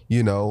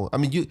 I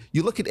mean,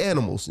 you look at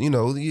animals,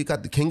 you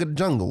got the king of the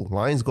jungle.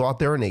 Lions go out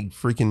there and they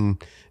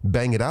freaking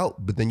bang it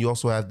out. But then you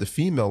also have the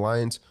female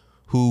lions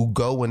who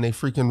go and they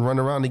freaking run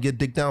around and get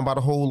dicked down by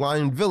the whole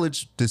lion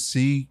village to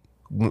see,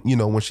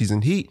 when she's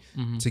in heat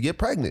to get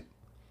pregnant.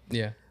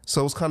 Yeah.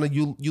 So it's kind of,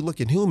 you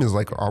look at humans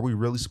like, are we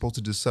really supposed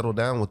to just settle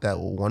down with that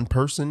one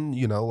person?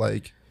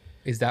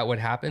 Is that what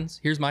happens?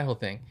 Here's my whole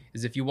thing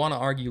is if you want to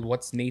argue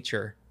what's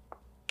nature,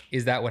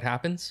 is that what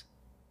happens?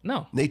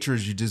 No. Nature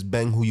is you just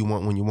bang who you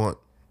want when you want.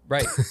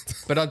 Right.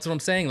 But that's what I'm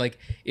saying. Like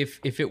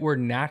if it were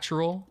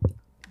natural,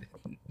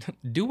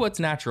 do what's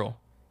natural.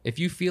 If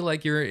you feel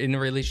like you're in a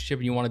relationship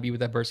and you want to be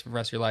with that person for the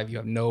rest of your life, you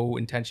have no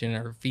intention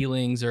or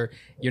feelings, or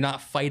you're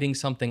not fighting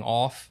something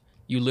off.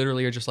 You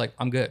literally are just like,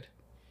 I'm good.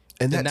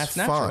 And that's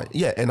fine.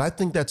 Yeah, and I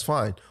think that's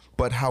fine.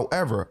 But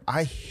however,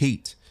 I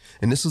hate,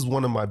 and this is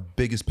one of my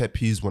biggest pet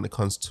peeves when it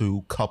comes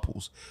to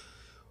couples.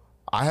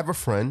 I have a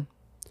friend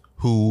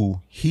who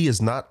he is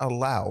not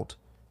allowed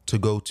to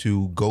go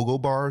to go-go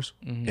bars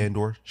and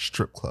or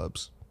strip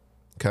clubs.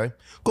 Okay?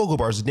 Go-go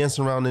bars are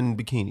dancing around in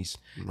bikinis,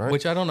 right?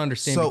 Which I don't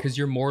understand because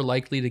you're more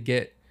likely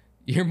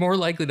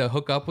to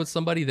hook up with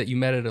somebody that you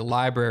met at a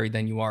library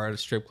than you are at a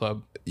strip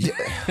club. Yeah.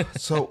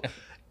 So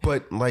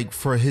but like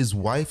for his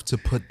wife to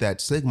put that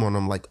stigma on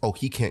him, like, oh,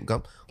 he can't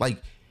go.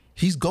 Like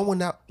he's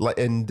going out, like,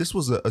 and this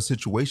was a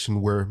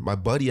situation where my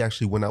buddy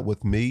actually went out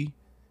with me,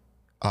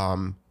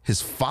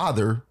 his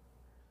father,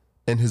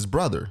 and his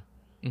brother,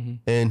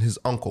 and his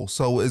uncle.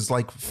 So it's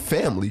like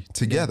family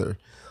together.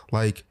 Yeah.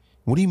 Like,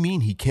 what do you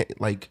mean he can't?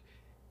 Like,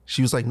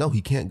 she was like, no,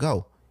 he can't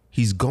go.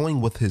 He's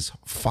going with his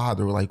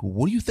father. Like,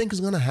 what do you think is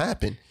going to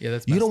happen? Yeah,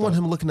 that's you don't want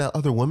him looking at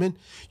other women.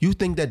 You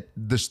think that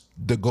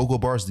the go-go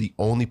bar is the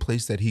only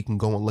place that he can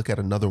go and look at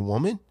another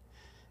woman?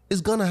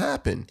 It's going to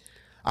happen.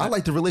 I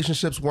like the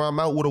relationships where I'm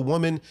out with a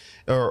woman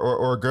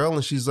or a girl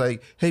and she's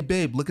like, hey,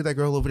 babe, look at that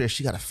girl over there.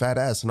 She got a fat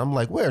ass. And I'm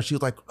like, where? She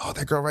was like, oh,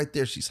 that girl right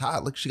there. She's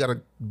hot. Look, she got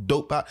a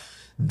dope out.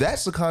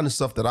 That's the kind of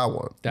stuff that I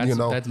want.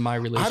 That's my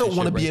relationship. I don't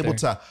want to be able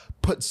to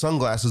put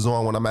sunglasses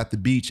on when I'm at the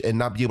beach and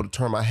not be able to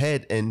turn my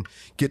head and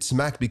get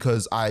smacked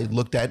because I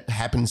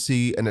happened to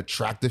see an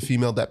attractive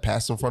female that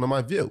passed in front of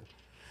my view.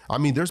 I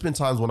mean, there's been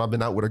times when I've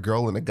been out with a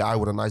girl and a guy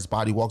with a nice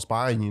body walks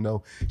by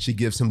and, she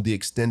gives him the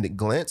extended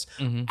glance.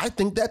 I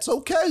think that's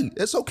okay.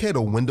 It's okay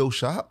to window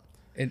shop.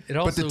 It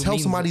also but to tell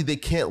somebody they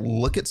can't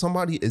look at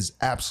somebody is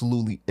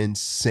absolutely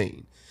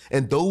insane.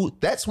 And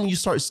that's when you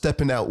start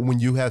stepping out, when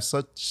you have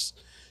such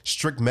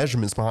strict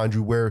measurements behind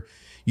you where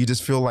you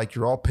just feel like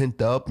you're all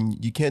pent up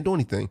and you can't do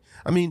anything.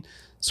 I mean,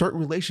 certain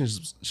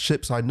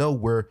relationships I know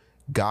where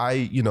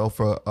guy,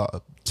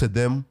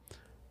 to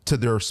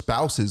their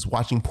spouses,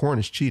 watching porn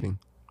is cheating.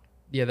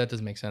 Yeah, that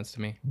doesn't make sense to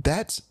me.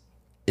 That's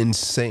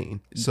insane.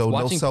 So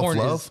watching no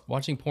self-love.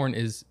 Watching porn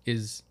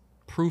is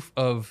proof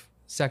of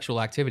sexual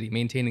activity,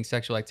 maintaining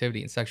sexual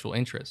activity and sexual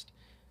interest.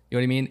 You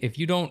know what I mean? If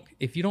you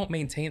don't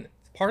maintain,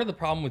 part of the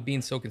problem with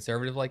being so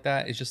conservative like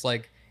that is just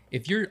like,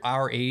 if you're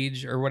our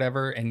age or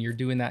whatever and you're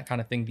doing that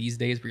kind of thing these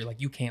days where you're like,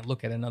 you can't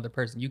look at another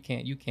person, you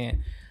can't.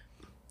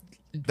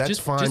 That's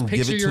just fine. Give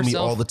picture it to me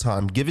yourself- all the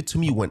time. Give it to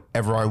me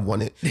whenever I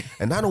want it.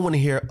 And I don't want to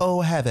hear, oh,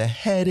 I have a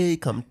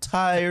headache. I'm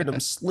tired. I'm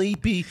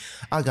sleepy.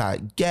 I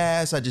got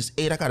gas. I just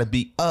ate. I got to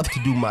be up to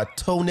do my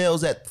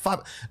toenails at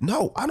 5.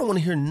 No, I don't want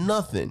to hear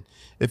nothing.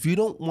 If you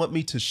don't want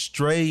me to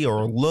stray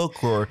or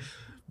look or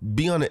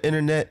be on the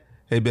internet,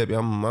 hey, baby,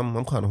 I'm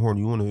kind of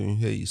horny. You want to,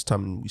 hey, it's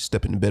time we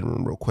step in the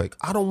bedroom real quick.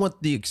 I don't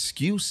want the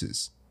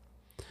excuses.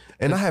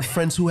 And I have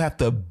friends who have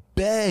to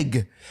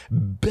beg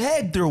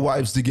their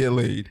wives to get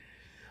laid.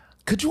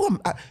 Could you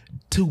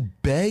to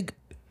beg?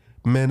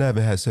 Man, I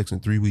haven't had sex in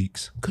 3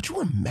 weeks. Could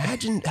you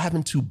imagine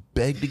having to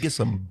beg to get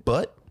some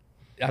butt?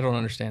 I don't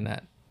understand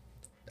that.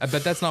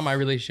 But that's not my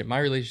relationship. My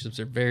relationships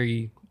are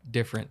very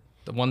different.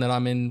 The one that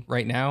I'm in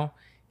right now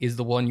is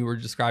the one you were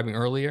describing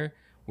earlier,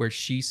 where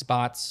she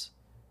spots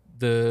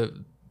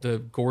the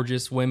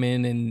gorgeous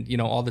women and, you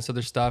know, all this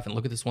other stuff, and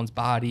look at this one's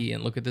body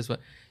and look at this one.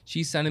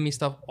 She's sending me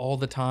stuff all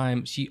the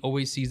time. She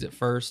always sees it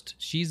first.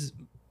 She's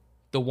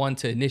the one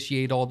to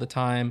initiate all the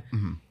time.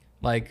 Mm-hmm.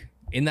 Like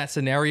in that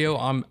scenario,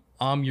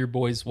 I'm your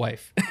boy's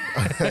wife.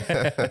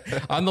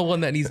 I'm the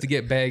one that needs to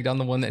get begged. I'm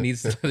the one that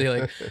needs to be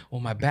like,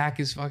 well, my back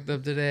is fucked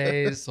up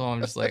today. So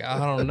I'm just like, I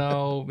don't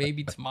know,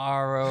 maybe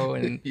tomorrow.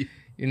 And,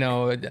 you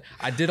know,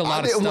 I did a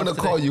lot of stuff. I didn't want to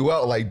call you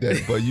out like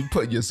that, but you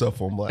put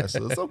yourself on blast.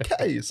 So it's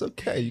okay. It's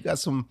okay. You got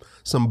some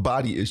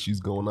body issues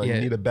going on. Yeah.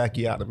 You need a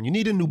backiotomy. You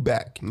need a new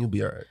back and you'll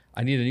be all right.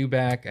 I need a new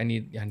back. I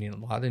need a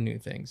lot of new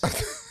things.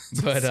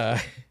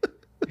 But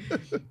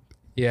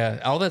yeah,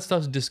 all that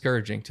stuff's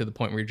discouraging to the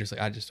point where you're just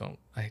like, I just can't.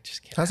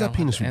 How's that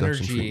penis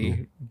reduction treating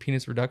you?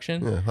 Penis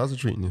reduction? Yeah, how's it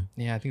treating you?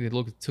 Yeah, I think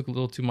they took a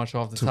little too much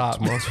off the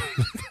top.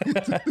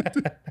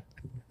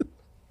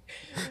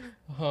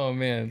 Oh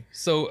man.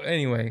 So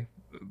anyway,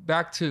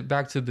 back to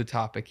the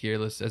topic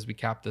here. As we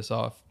cap this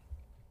off.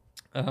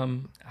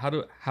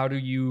 How do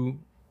you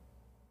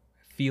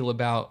feel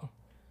about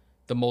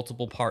the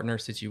multiple partner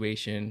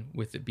situation,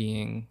 with it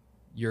being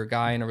you're a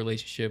guy in a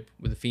relationship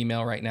with a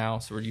female right now,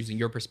 so we're using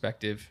your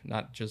perspective,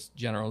 not just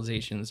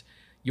generalizations,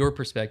 your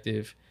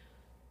perspective,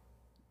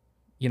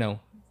 you know,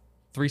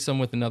 threesome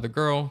with another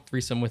girl,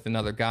 threesome with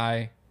another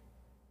guy.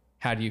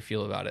 How do you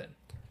feel about it?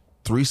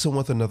 Threesome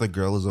with another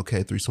girl is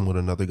okay. Threesome with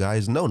another guy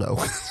is no.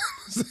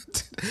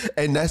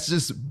 And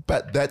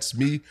that's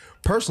me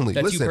personally.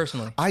 That's Listen, you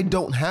personally. I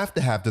don't have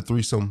to have the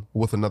threesome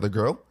with another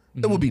girl.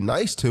 Mm-hmm. It would be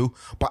nice to,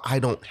 but I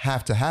don't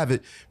have to have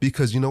it,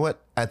 because you know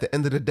what? At the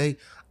end of the day,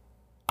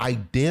 I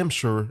damn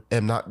sure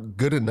am not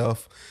good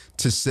enough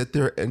to sit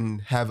there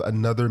and have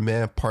another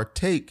man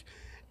partake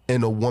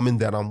in a woman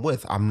that I'm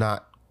with. I'm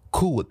not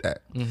cool with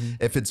that. Mm-hmm.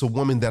 If it's a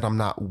woman that I'm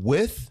not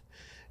with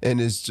and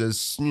it's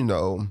just, you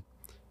know,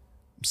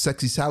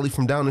 sexy Sally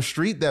from down the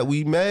street that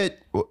we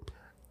met,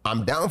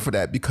 I'm down for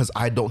that, because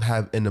I don't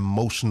have an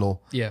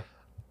emotional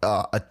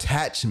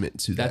attachment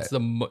to that.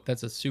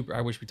 That's a super,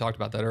 I wish we talked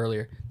about that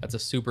earlier. That's a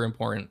super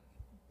important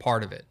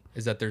part of it,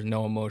 is that there's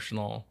no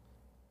emotional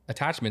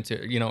attachment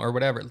to, you know, or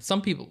whatever.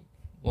 Some people,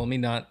 well, let me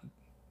not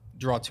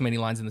draw too many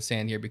lines in the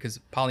sand here, because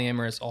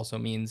polyamorous also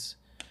means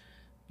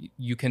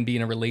you can be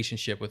in a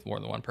relationship with more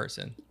than one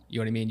person. You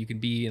know what I mean? You can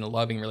be in a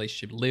loving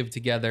relationship, live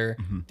together,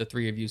 mm-hmm. the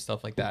three of you,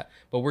 stuff like that.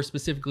 But we're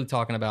specifically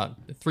talking about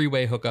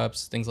three-way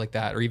hookups, things like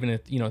that, or even a,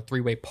 you know,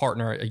 three-way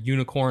partner, a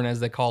unicorn as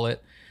they call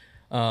it.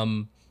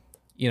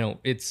 You know,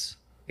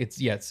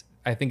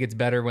 I think it's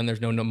better when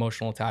there's no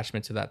emotional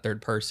attachment to that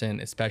third person,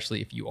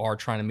 especially if you are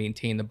trying to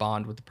maintain the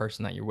bond with the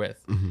person that you're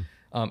with.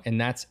 Mm-hmm.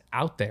 And that's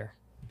out there.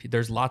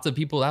 There's lots of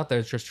people out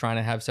there just trying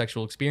to have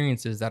sexual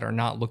experiences that are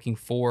not looking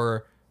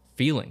for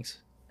feelings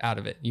out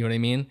of it. You know what I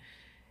mean?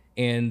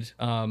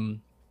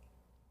 And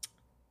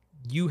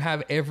you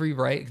have every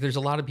right. There's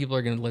a lot of people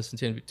are going to listen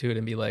to it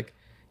and be like,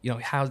 you know,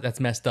 how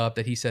that's messed up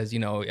that he says, you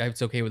know,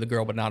 it's okay with a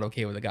girl, but not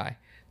okay with a guy.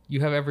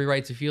 You have every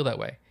right to feel that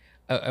way.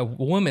 A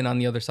woman on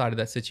the other side of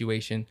that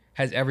situation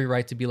has every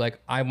right to be like,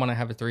 I want to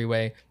have a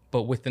three-way,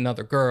 but with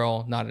another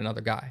girl, not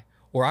another guy.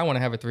 Or I want to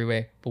have a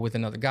three-way, but with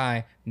another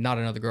guy, not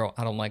another girl.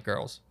 I don't like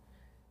girls.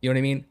 You know what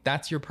I mean?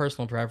 That's your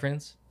personal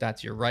preference.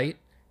 That's your right.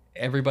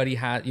 Everybody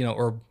has, you know,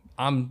 or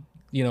I'm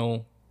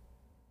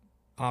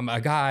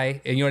a guy,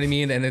 and you know what I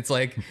mean? And it's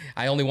like,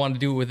 I only want to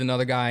do it with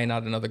another guy,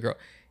 not another girl.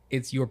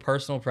 It's your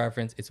personal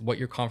preference. It's what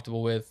you're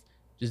comfortable with.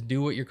 Just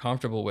do what you're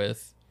comfortable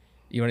with.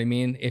 You know what I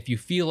mean? If you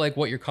feel like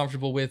what you're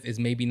comfortable with is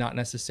maybe not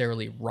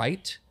necessarily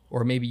right,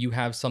 or maybe you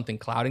have something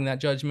clouding that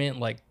judgment,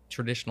 like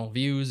traditional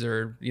views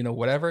or, you know,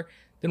 whatever,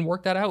 then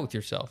work that out with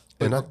yourself.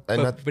 But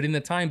in the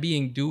time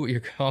being, do what you're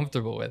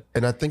comfortable with.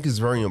 And I think it's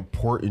very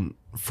important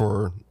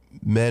for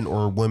men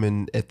or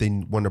women, if they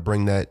want to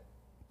bring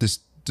this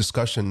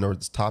discussion or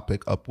this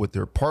topic up with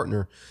their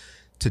partner,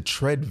 to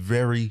tread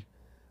very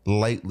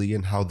lightly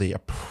in how they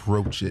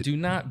approach it. Do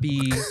not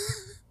be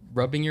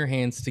rubbing your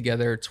hands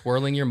together,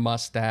 twirling your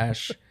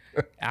mustache,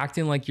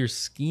 acting like you're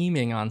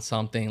scheming on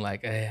something,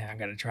 like, I'm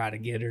going to try to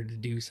get her to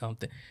do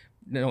something.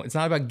 No, it's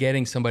not about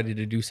getting somebody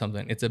to do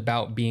something. It's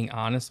about being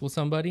honest with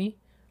somebody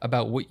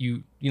about what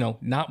you know,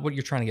 not what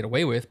you're trying to get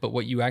away with, but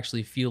what you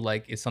actually feel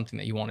like is something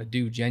that you want to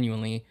do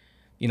genuinely.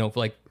 You know,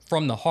 like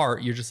from the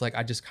heart, you're just like,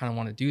 I just kind of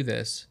want to do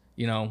this.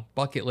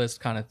 bucket list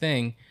kind of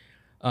thing,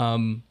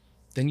 then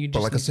you just.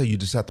 But like I said, you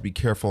just have to be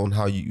careful on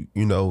how you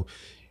know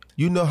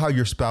how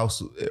your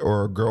spouse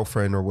or a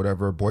girlfriend or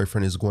whatever,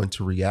 boyfriend is going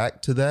to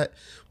react to that,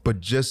 but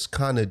just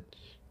kind of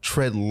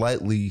tread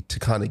lightly to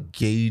kind of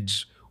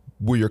gauge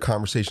where your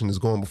conversation is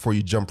going before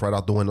you jump right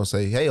out the window and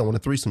say, hey, I want a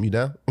threesome, you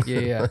down?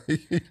 Yeah.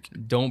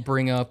 Don't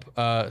bring up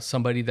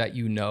somebody that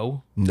you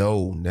know.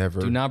 No, never.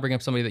 Do not bring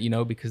up somebody that you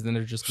know, because then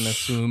they're just going to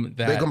assume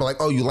that they're going to be like,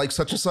 oh, you like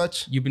such and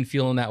such? You've been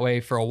feeling that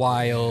way for a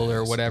while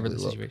or whatever the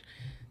situation.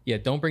 Yeah,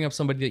 don't bring up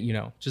somebody that you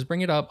know. Just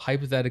bring it up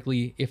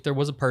hypothetically. If there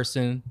was a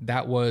person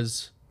that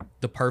was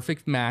the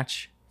perfect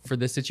match for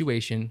this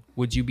situation,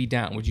 would you be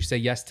down? Would you say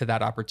yes to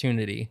that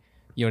opportunity?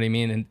 You know what I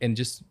mean? And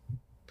just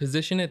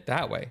position it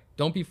that way.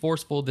 Don't be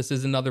forceful. This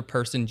is another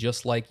person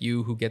just like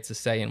you who gets a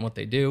say in what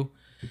they do,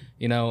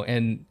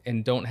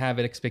 and don't have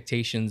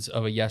expectations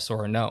of a yes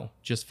or a no.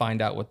 Just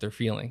find out what they're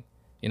feeling.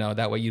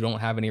 That way you don't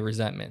have any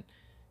resentment.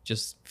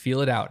 Just feel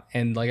it out.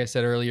 And like I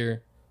said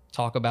earlier,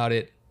 talk about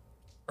it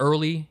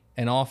early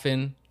and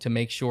often to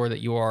make sure that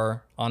you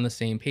are on the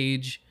same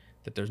page,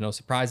 that there's no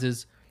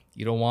surprises.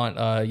 You don't want,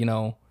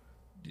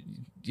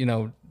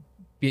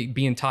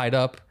 being tied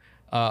up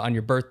on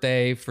your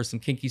birthday for some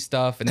kinky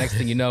stuff, and next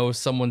thing you know,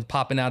 someone's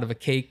popping out of a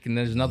cake, and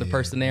there's another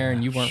person there,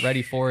 and you weren't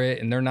ready for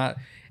it, and they're not,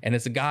 and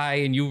it's a guy,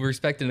 and you were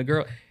expecting a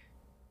girl.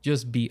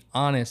 Just be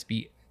honest.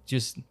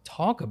 Just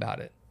talk about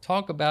it.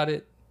 Talk about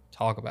it.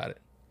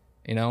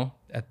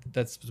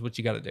 That's what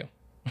you got to do.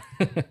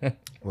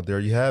 Well, there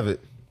you have it.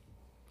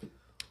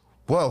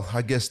 Well,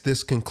 I guess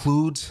this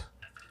concludes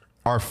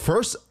our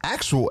first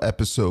actual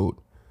episode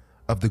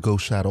of the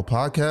Ghost Shadow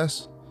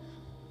podcast.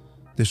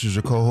 This is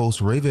your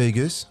co-host, Ray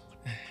Vegas.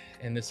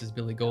 And this is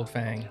Billy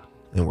Goldfang.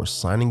 And we're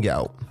signing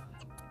out.